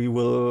 yes, we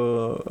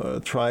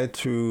will try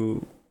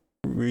to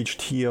reach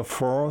tier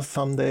 4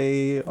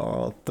 someday,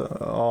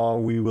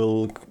 or we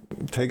will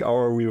take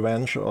our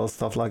revenge or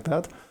stuff like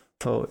that.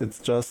 So it's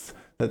just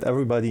that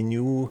everybody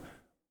knew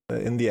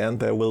in the end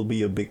there will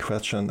be a big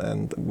question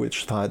and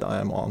which side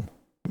I am on.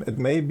 It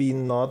may be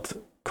not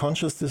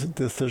conscious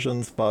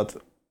decisions, but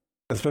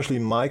especially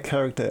my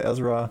character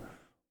Ezra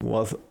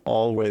was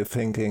always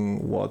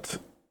thinking, what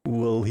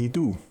will he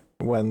do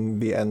when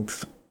the end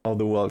of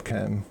the world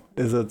came?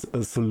 Is it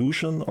a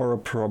solution or a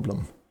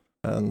problem?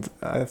 And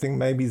I think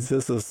maybe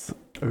this is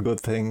a good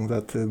thing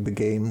that the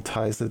game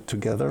ties it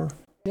together.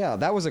 Yeah,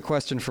 that was a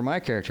question for my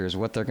characters,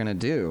 what they're going to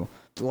do.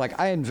 Like,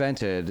 I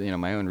invented,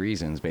 my own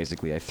reasons,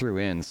 basically. I threw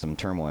in some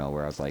turmoil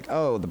where I was like,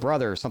 oh, the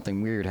brother,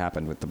 something weird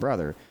happened with the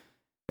brother.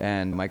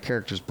 And my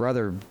character's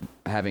brother,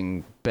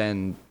 having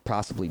been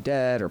possibly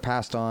dead or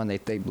passed on, they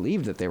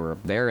believed that they were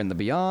there in the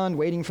beyond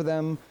waiting for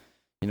them.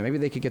 Maybe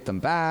they could get them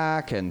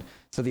back. And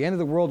so the end of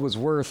the world was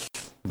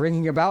worth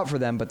bringing about for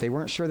them, but they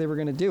weren't sure they were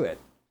going to do it.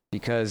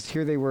 Because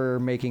here they were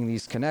making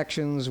these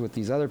connections with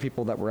these other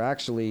people that were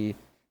actually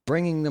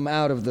bringing them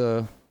out of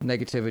the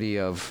negativity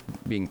of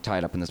being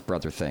tied up in this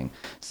brother thing.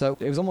 So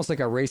it was almost like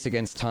a race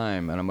against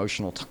time, an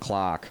emotional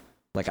clock.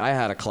 Like, I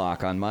had a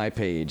clock on my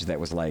page that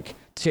was like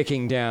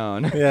ticking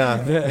down.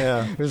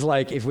 Yeah. It was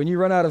like, when you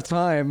run out of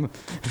time,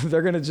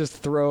 they're going to just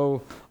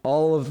throw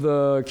all of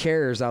the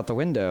cares out the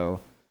window.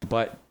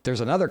 But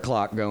there's another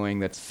clock going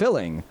that's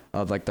filling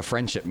of like the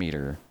friendship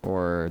meter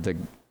or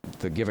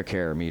the give a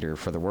care meter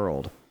for the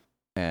world.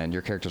 And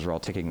your characters were all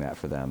ticking that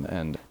for them.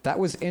 And that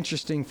was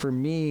interesting for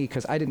me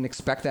because I didn't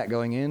expect that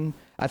going in.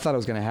 I thought it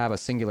was going to have a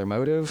singular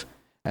motive.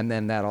 And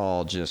then that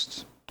all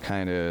just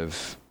kind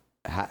of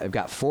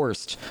got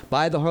forced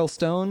by the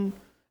Hearthstone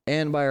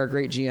and by our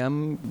great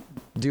GM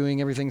doing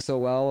everything so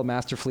well,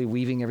 masterfully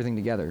weaving everything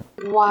together.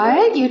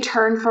 What? You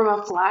turned from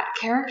a flat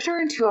character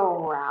into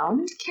a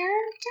round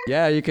character?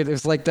 Yeah, you could. It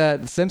was like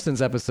that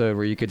Simpsons episode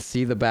where you could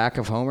see the back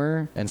of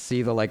Homer and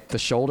see the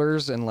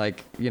shoulders and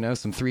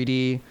some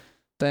 3D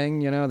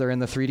thing, they're in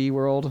the 3D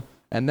world.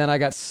 And then I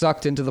got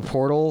sucked into the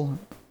portal,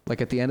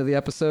 like at the end of the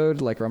episode,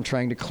 like where I'm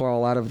trying to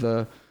crawl out of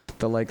the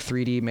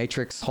 3D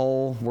matrix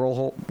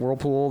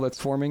whirlpool that's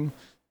forming.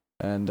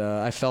 And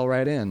I fell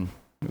right in.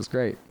 It was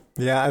great.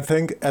 Yeah, I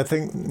think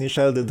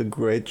Nichelle did a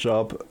great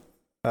job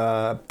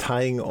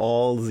tying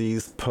all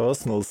these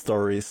personal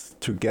stories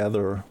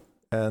together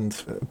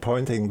and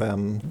pointing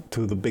them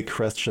to the big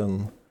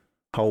question,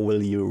 how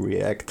will you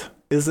react?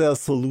 Is there a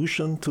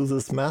solution to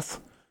this mess?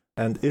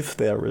 And if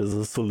there is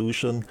a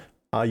solution,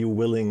 are you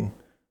willing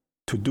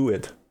to do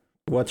it?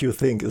 What you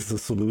think is the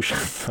solution?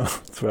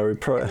 It's very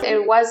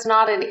It was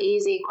not an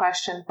easy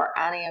question for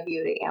any of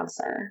you to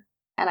answer.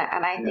 And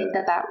I think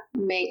that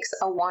makes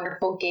a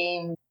wonderful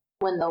game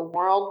when the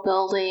world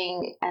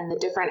building and the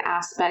different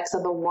aspects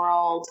of the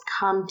world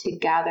come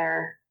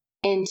together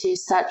into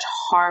such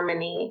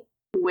harmony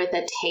with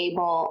a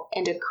table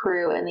and a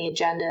crew and the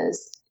agendas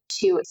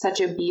to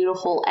such a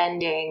beautiful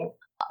ending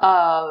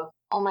of,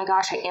 oh my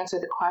gosh, I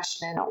answered the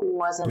question and it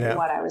wasn't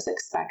what I was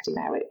expecting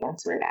I would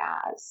answer it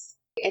as.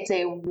 It's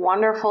a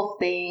wonderful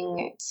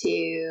thing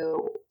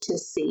to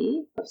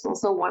see. It's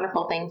also a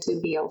wonderful thing to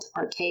be able to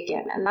partake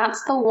in. And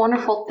that's the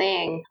wonderful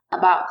thing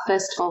about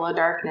Fistful of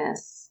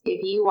Darkness.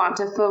 If you want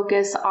to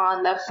focus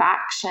on the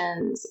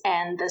factions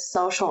and the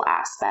social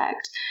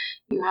aspect,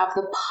 you have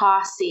the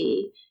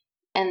posse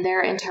and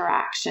their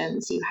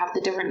interactions. You have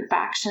the different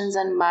factions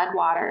in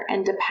Mudwater.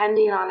 And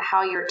depending on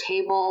how your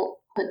table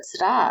puts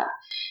it up,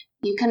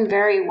 you can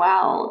very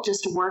well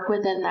just work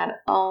within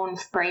that own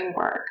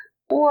framework.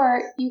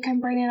 Or you can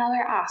bring in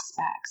other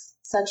aspects,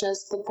 such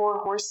as the Four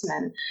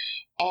Horsemen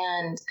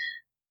and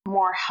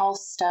more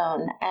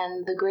Hearthstone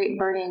and the Great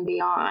Burning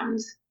Beyond.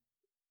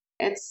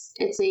 It's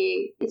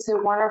a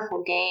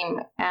wonderful game,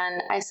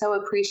 and I so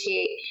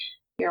appreciate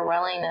your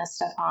willingness,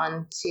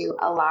 Stefan, to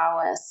allow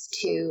us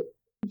to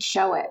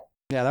show it.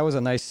 Yeah, that was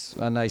a nice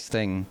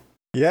thing.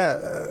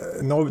 Yeah,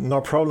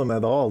 no problem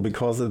at all,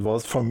 because it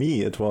was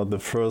the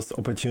first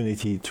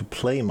opportunity to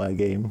play my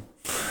game.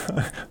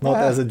 Not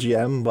as a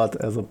GM,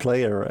 but as a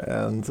player,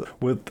 and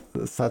with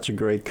such a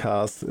great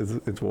cast,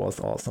 it was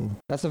awesome.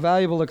 That's a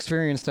valuable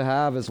experience to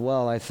have as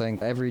well. I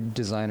think every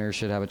designer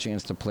should have a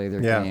chance to play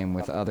their game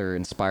with other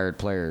inspired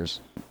players.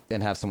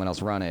 and have someone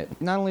else run it.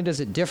 Not only does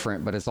it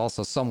different, but it's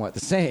also somewhat the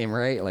same,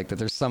 right? Like that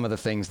there's some of the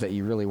things that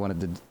you really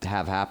wanted to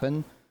have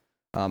happen.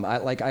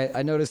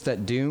 I noticed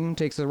that Doom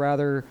takes a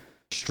rather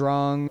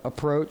strong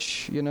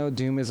approach. You know,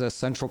 Doom is a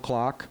central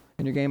clock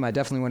in your game. I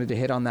definitely wanted to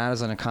hit on that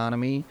as an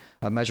economy,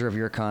 a measure of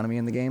your economy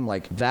in the game.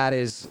 Like that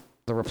is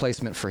the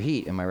replacement for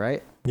heat. Am I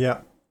right?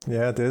 Yeah,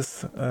 it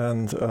is.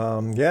 And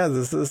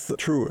this is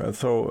true. And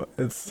so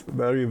it's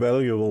very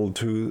valuable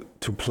to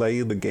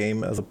play the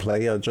game as a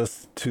player,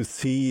 just to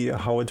see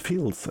how it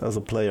feels as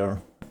a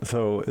player.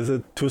 So is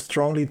it too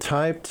strongly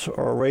typed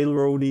or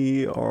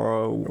railroady,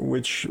 or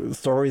which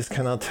stories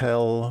can I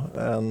tell?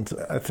 And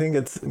I think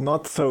it's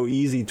not so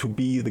easy to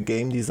be the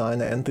game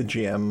designer and the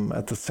GM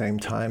at the same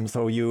time.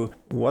 So you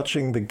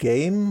watching the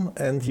game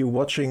and you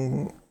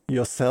watching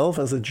yourself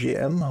as a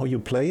GM, how you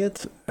play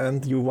it,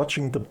 and you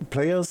watching the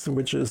players,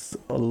 which is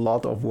a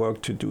lot of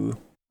work to do.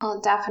 Well,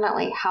 it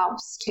definitely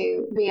helps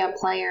to be a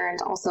player and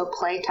also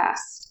play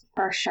test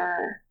for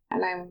sure.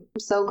 And I'm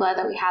so glad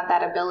that we had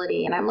that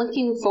ability. And I'm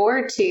looking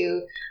forward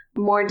to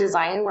more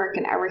design work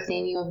and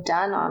everything you have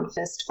done on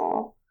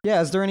Fistful.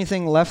 Yeah, is there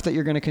anything left that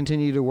you're going to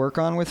continue to work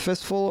on with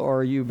Fistful,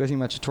 or are you pretty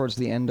much towards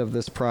the end of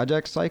this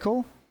project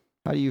cycle?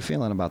 How are you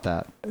feeling about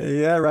that?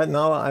 Yeah, right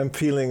now I'm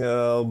feeling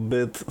a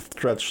bit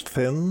stretched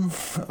thin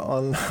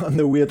on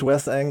the Weird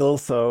West angle,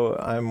 so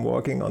I'm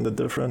working on a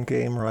different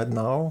game right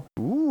now.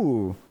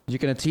 Ooh, you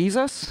gonna tease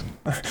us?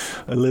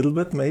 A little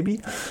bit,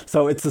 maybe.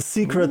 So it's a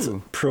secret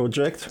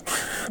project.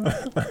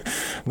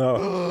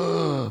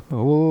 No.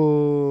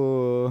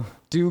 Oh,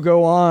 do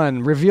go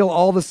on. Reveal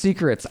all the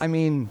secrets. I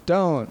mean,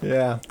 don't.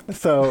 Yeah.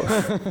 So,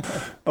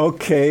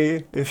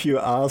 okay, if you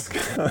ask.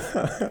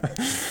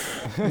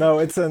 No,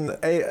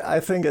 I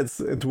think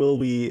it will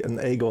be an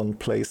Aegon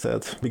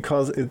playset,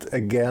 because it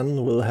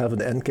again will have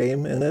an end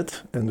game in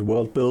it and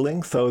world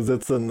building. So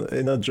that's an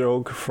inner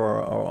joke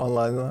for our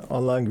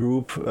online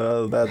group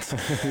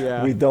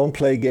that we don't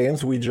play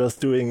games. We just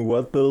doing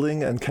world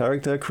building and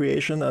character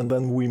creation, and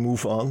then we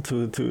move on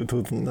to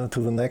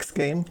the next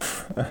game.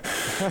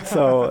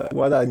 So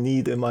what I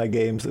need in my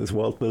games is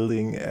world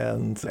building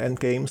and end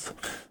games.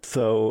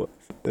 So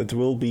it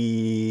will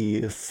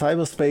be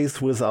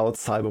cyberspace without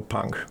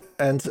cyberpunk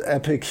and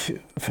epic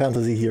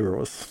fantasy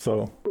heroes.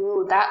 So.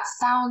 Ooh, that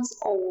sounds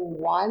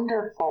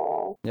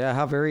wonderful. Yeah,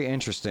 how very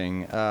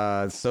interesting.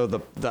 So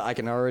the I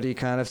can already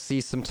kind of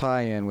see some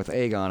tie-in with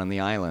Aegon and the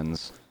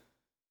islands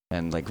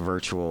and like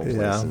virtual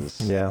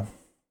places. Yeah.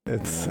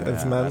 It's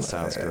meant. That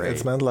sounds great.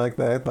 It's meant like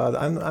that, but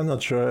I'm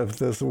not sure if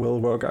this will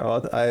work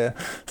out. I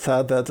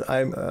said that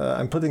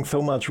I'm putting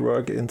so much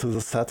work into the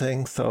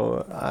setting,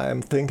 so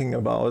I'm thinking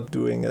about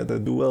doing the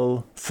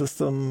dual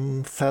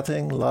system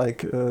setting,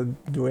 like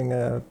doing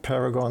a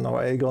Paragon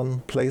or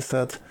Aegon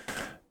playset,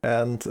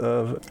 and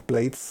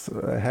Blades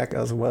hack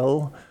as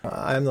well.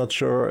 I'm not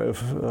sure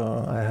if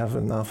I have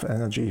enough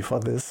energy for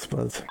this,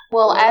 but...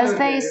 Well, as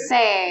they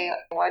say,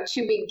 once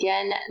you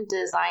begin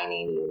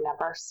designing, you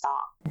never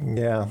stop.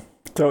 Yeah.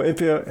 So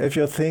if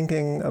you're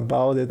thinking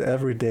about it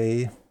every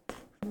day,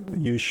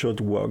 you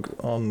should work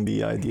on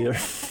the idea.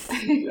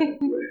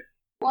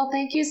 Well,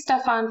 thank you,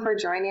 Stefan, for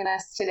joining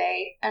us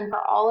today, and for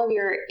all of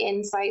your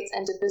insights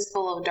into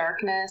Fistful of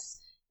Darkness,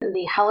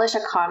 the hellish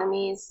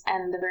economies,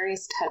 and the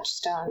various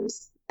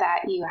touchstones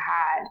that you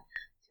had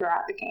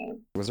throughout the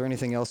game. Was there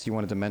anything else you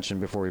wanted to mention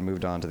before we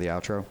moved on to the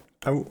outro?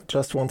 I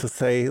just want to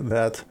say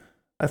that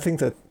I think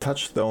that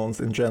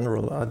touchstones in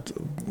general are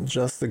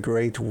just a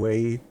great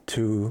way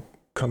to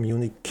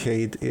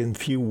communicate in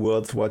few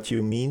words what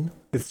you mean.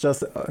 It's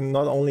just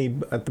not only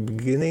at the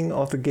beginning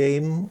of the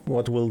game,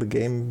 what will the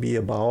game be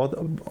about,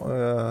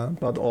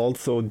 but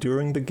also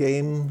during the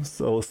game.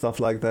 So stuff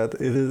like that.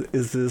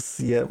 Is this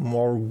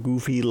more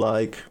goofy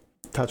like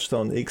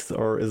Touchstone X,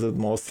 or is it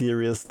more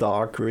serious,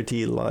 dark,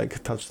 gritty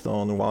like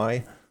Touchstone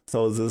Y?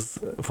 So this,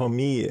 for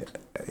me,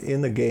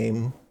 in a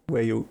game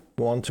where you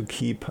want to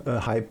keep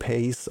a high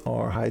pace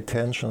or high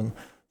tension,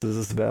 this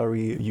is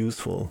very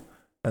useful.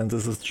 And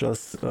this is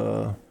just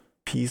a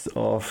piece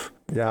of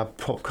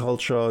pop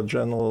culture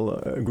general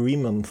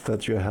agreement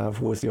that you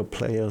have with your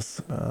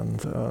players,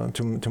 and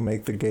to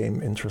make the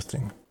game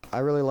interesting. I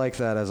really like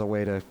that as a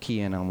way to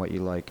key in on what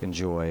you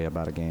enjoy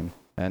about a game,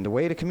 and a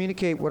way to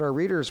communicate what our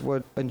readers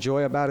would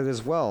enjoy about it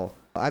as well.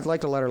 I'd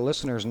like to let our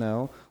listeners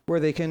know where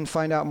they can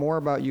find out more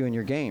about you and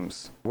your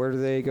games. Where do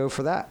they go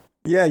for that?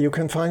 Yeah, you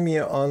can find me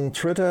on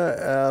Twitter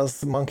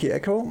as Monkey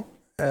Echo,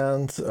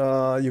 and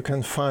you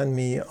can find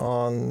me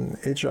on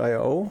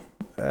HIO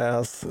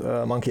as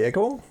Monkey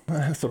Echo,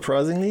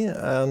 surprisingly,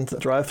 and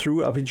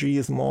Drive-Thru RPG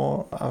is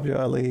more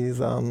obviously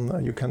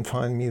than you can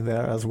find me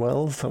there as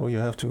well, so you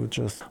have to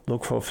just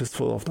look for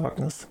Fistful of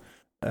Darkness.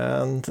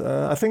 And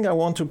I think I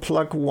want to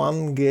plug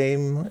one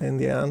game in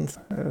the end,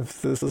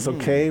 if this is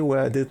okay, where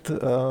I did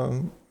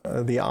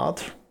the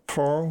art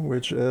for,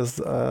 which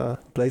is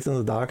Blades in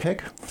the Dark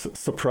hack,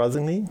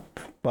 surprisingly,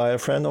 by a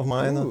friend of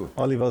mine,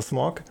 Oliver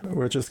Smog,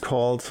 which is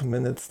called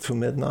Minutes to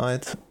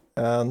Midnight.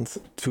 And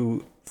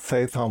to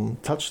say some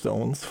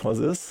touchstones for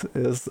this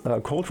is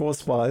Cold War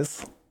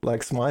Spies,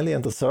 like Smiley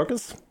and the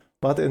Circus,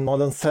 but in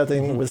modern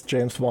setting with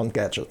James Bond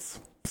gadgets.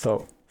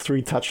 So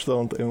 3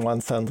 touchstones in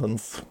one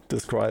sentence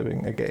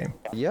describing a game.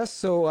 Yes,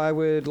 so I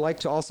would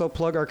like to also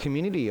plug our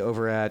community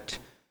over at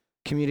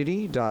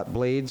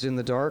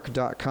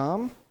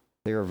community.bladesinthedark.com.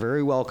 They are a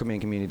very welcoming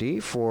community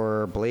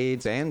for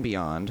Blades and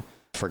beyond.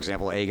 For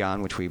example,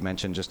 Aegon, which we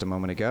mentioned just a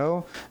moment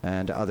ago,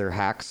 and other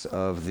hacks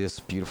of this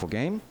beautiful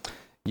game.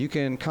 You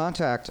can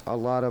contact a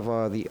lot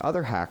of the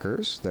other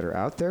hackers that are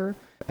out there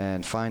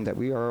and find that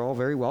we are all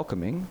very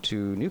welcoming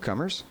to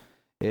newcomers.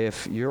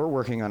 If you're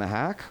working on a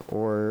hack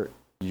or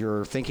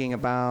you're thinking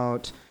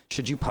about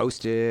should you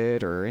post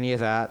it or any of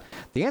that,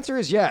 the answer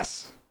is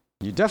yes.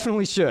 You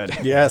definitely should.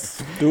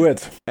 Yes, do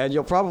it. And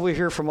you'll probably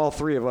hear from all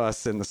 3 of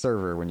us in the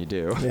server when you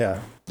do.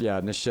 Yeah. Yeah,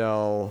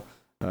 Nichelle,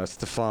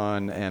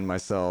 Stefan, and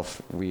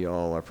myself, we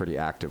all are pretty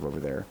active over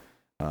there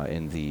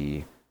in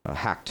the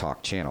Hack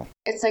Talk channel.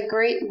 It's a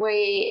great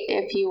way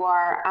if you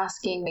are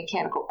asking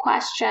mechanical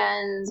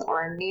questions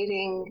or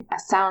needing a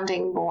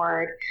sounding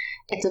board.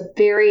 It's a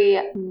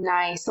very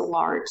nice,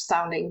 large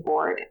sounding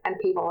board, and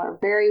people are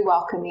very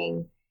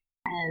welcoming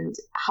and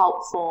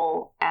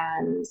helpful.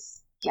 And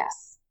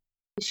yes,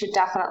 you should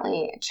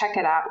definitely check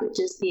it out,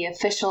 which is the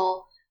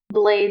official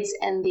Blades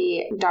in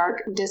the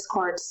Dark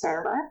Discord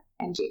server.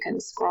 And you can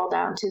scroll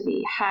down to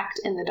the Hacked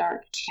in the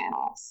Dark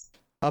channels,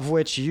 Of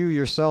which you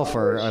yourself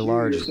are a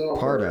large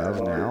part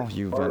of now.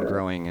 You've been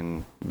growing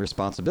in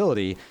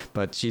responsibility,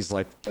 but she's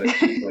like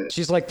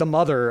the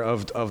mother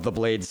of the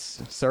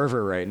Blades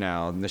server right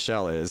now.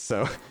 Nichelle is.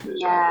 So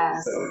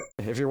yes.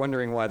 if you're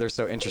wondering why they're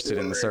so interested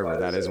in the server,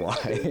 that is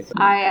why.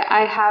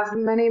 I have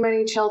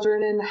many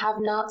children and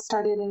have not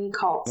started any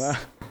cults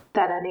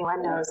that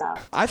anyone knows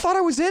of. I thought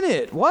I was in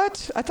it.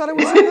 What? I thought I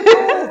was in the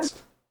cult.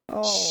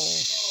 Oh.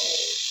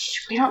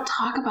 We don't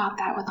talk about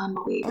that with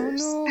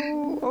unbelievers.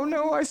 Oh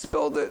no, I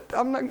spilled it.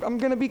 I'm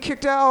gonna be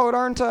kicked out,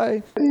 aren't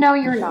I? No,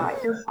 you're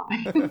not. You're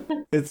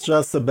fine. It's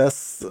just the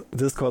best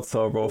Discord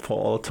server for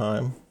all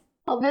time.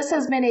 Well, this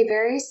has been a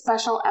very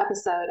special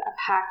episode of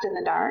Hacked in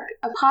the Dark,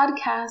 a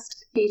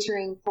podcast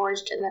featuring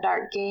Forged in the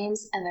Dark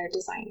games and their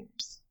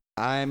designers.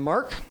 I'm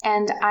Mark.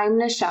 And I'm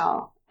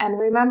Nichelle. And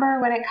remember,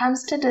 when it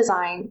comes to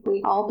design,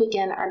 we all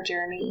begin our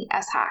journey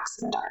as hacks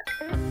in the dark.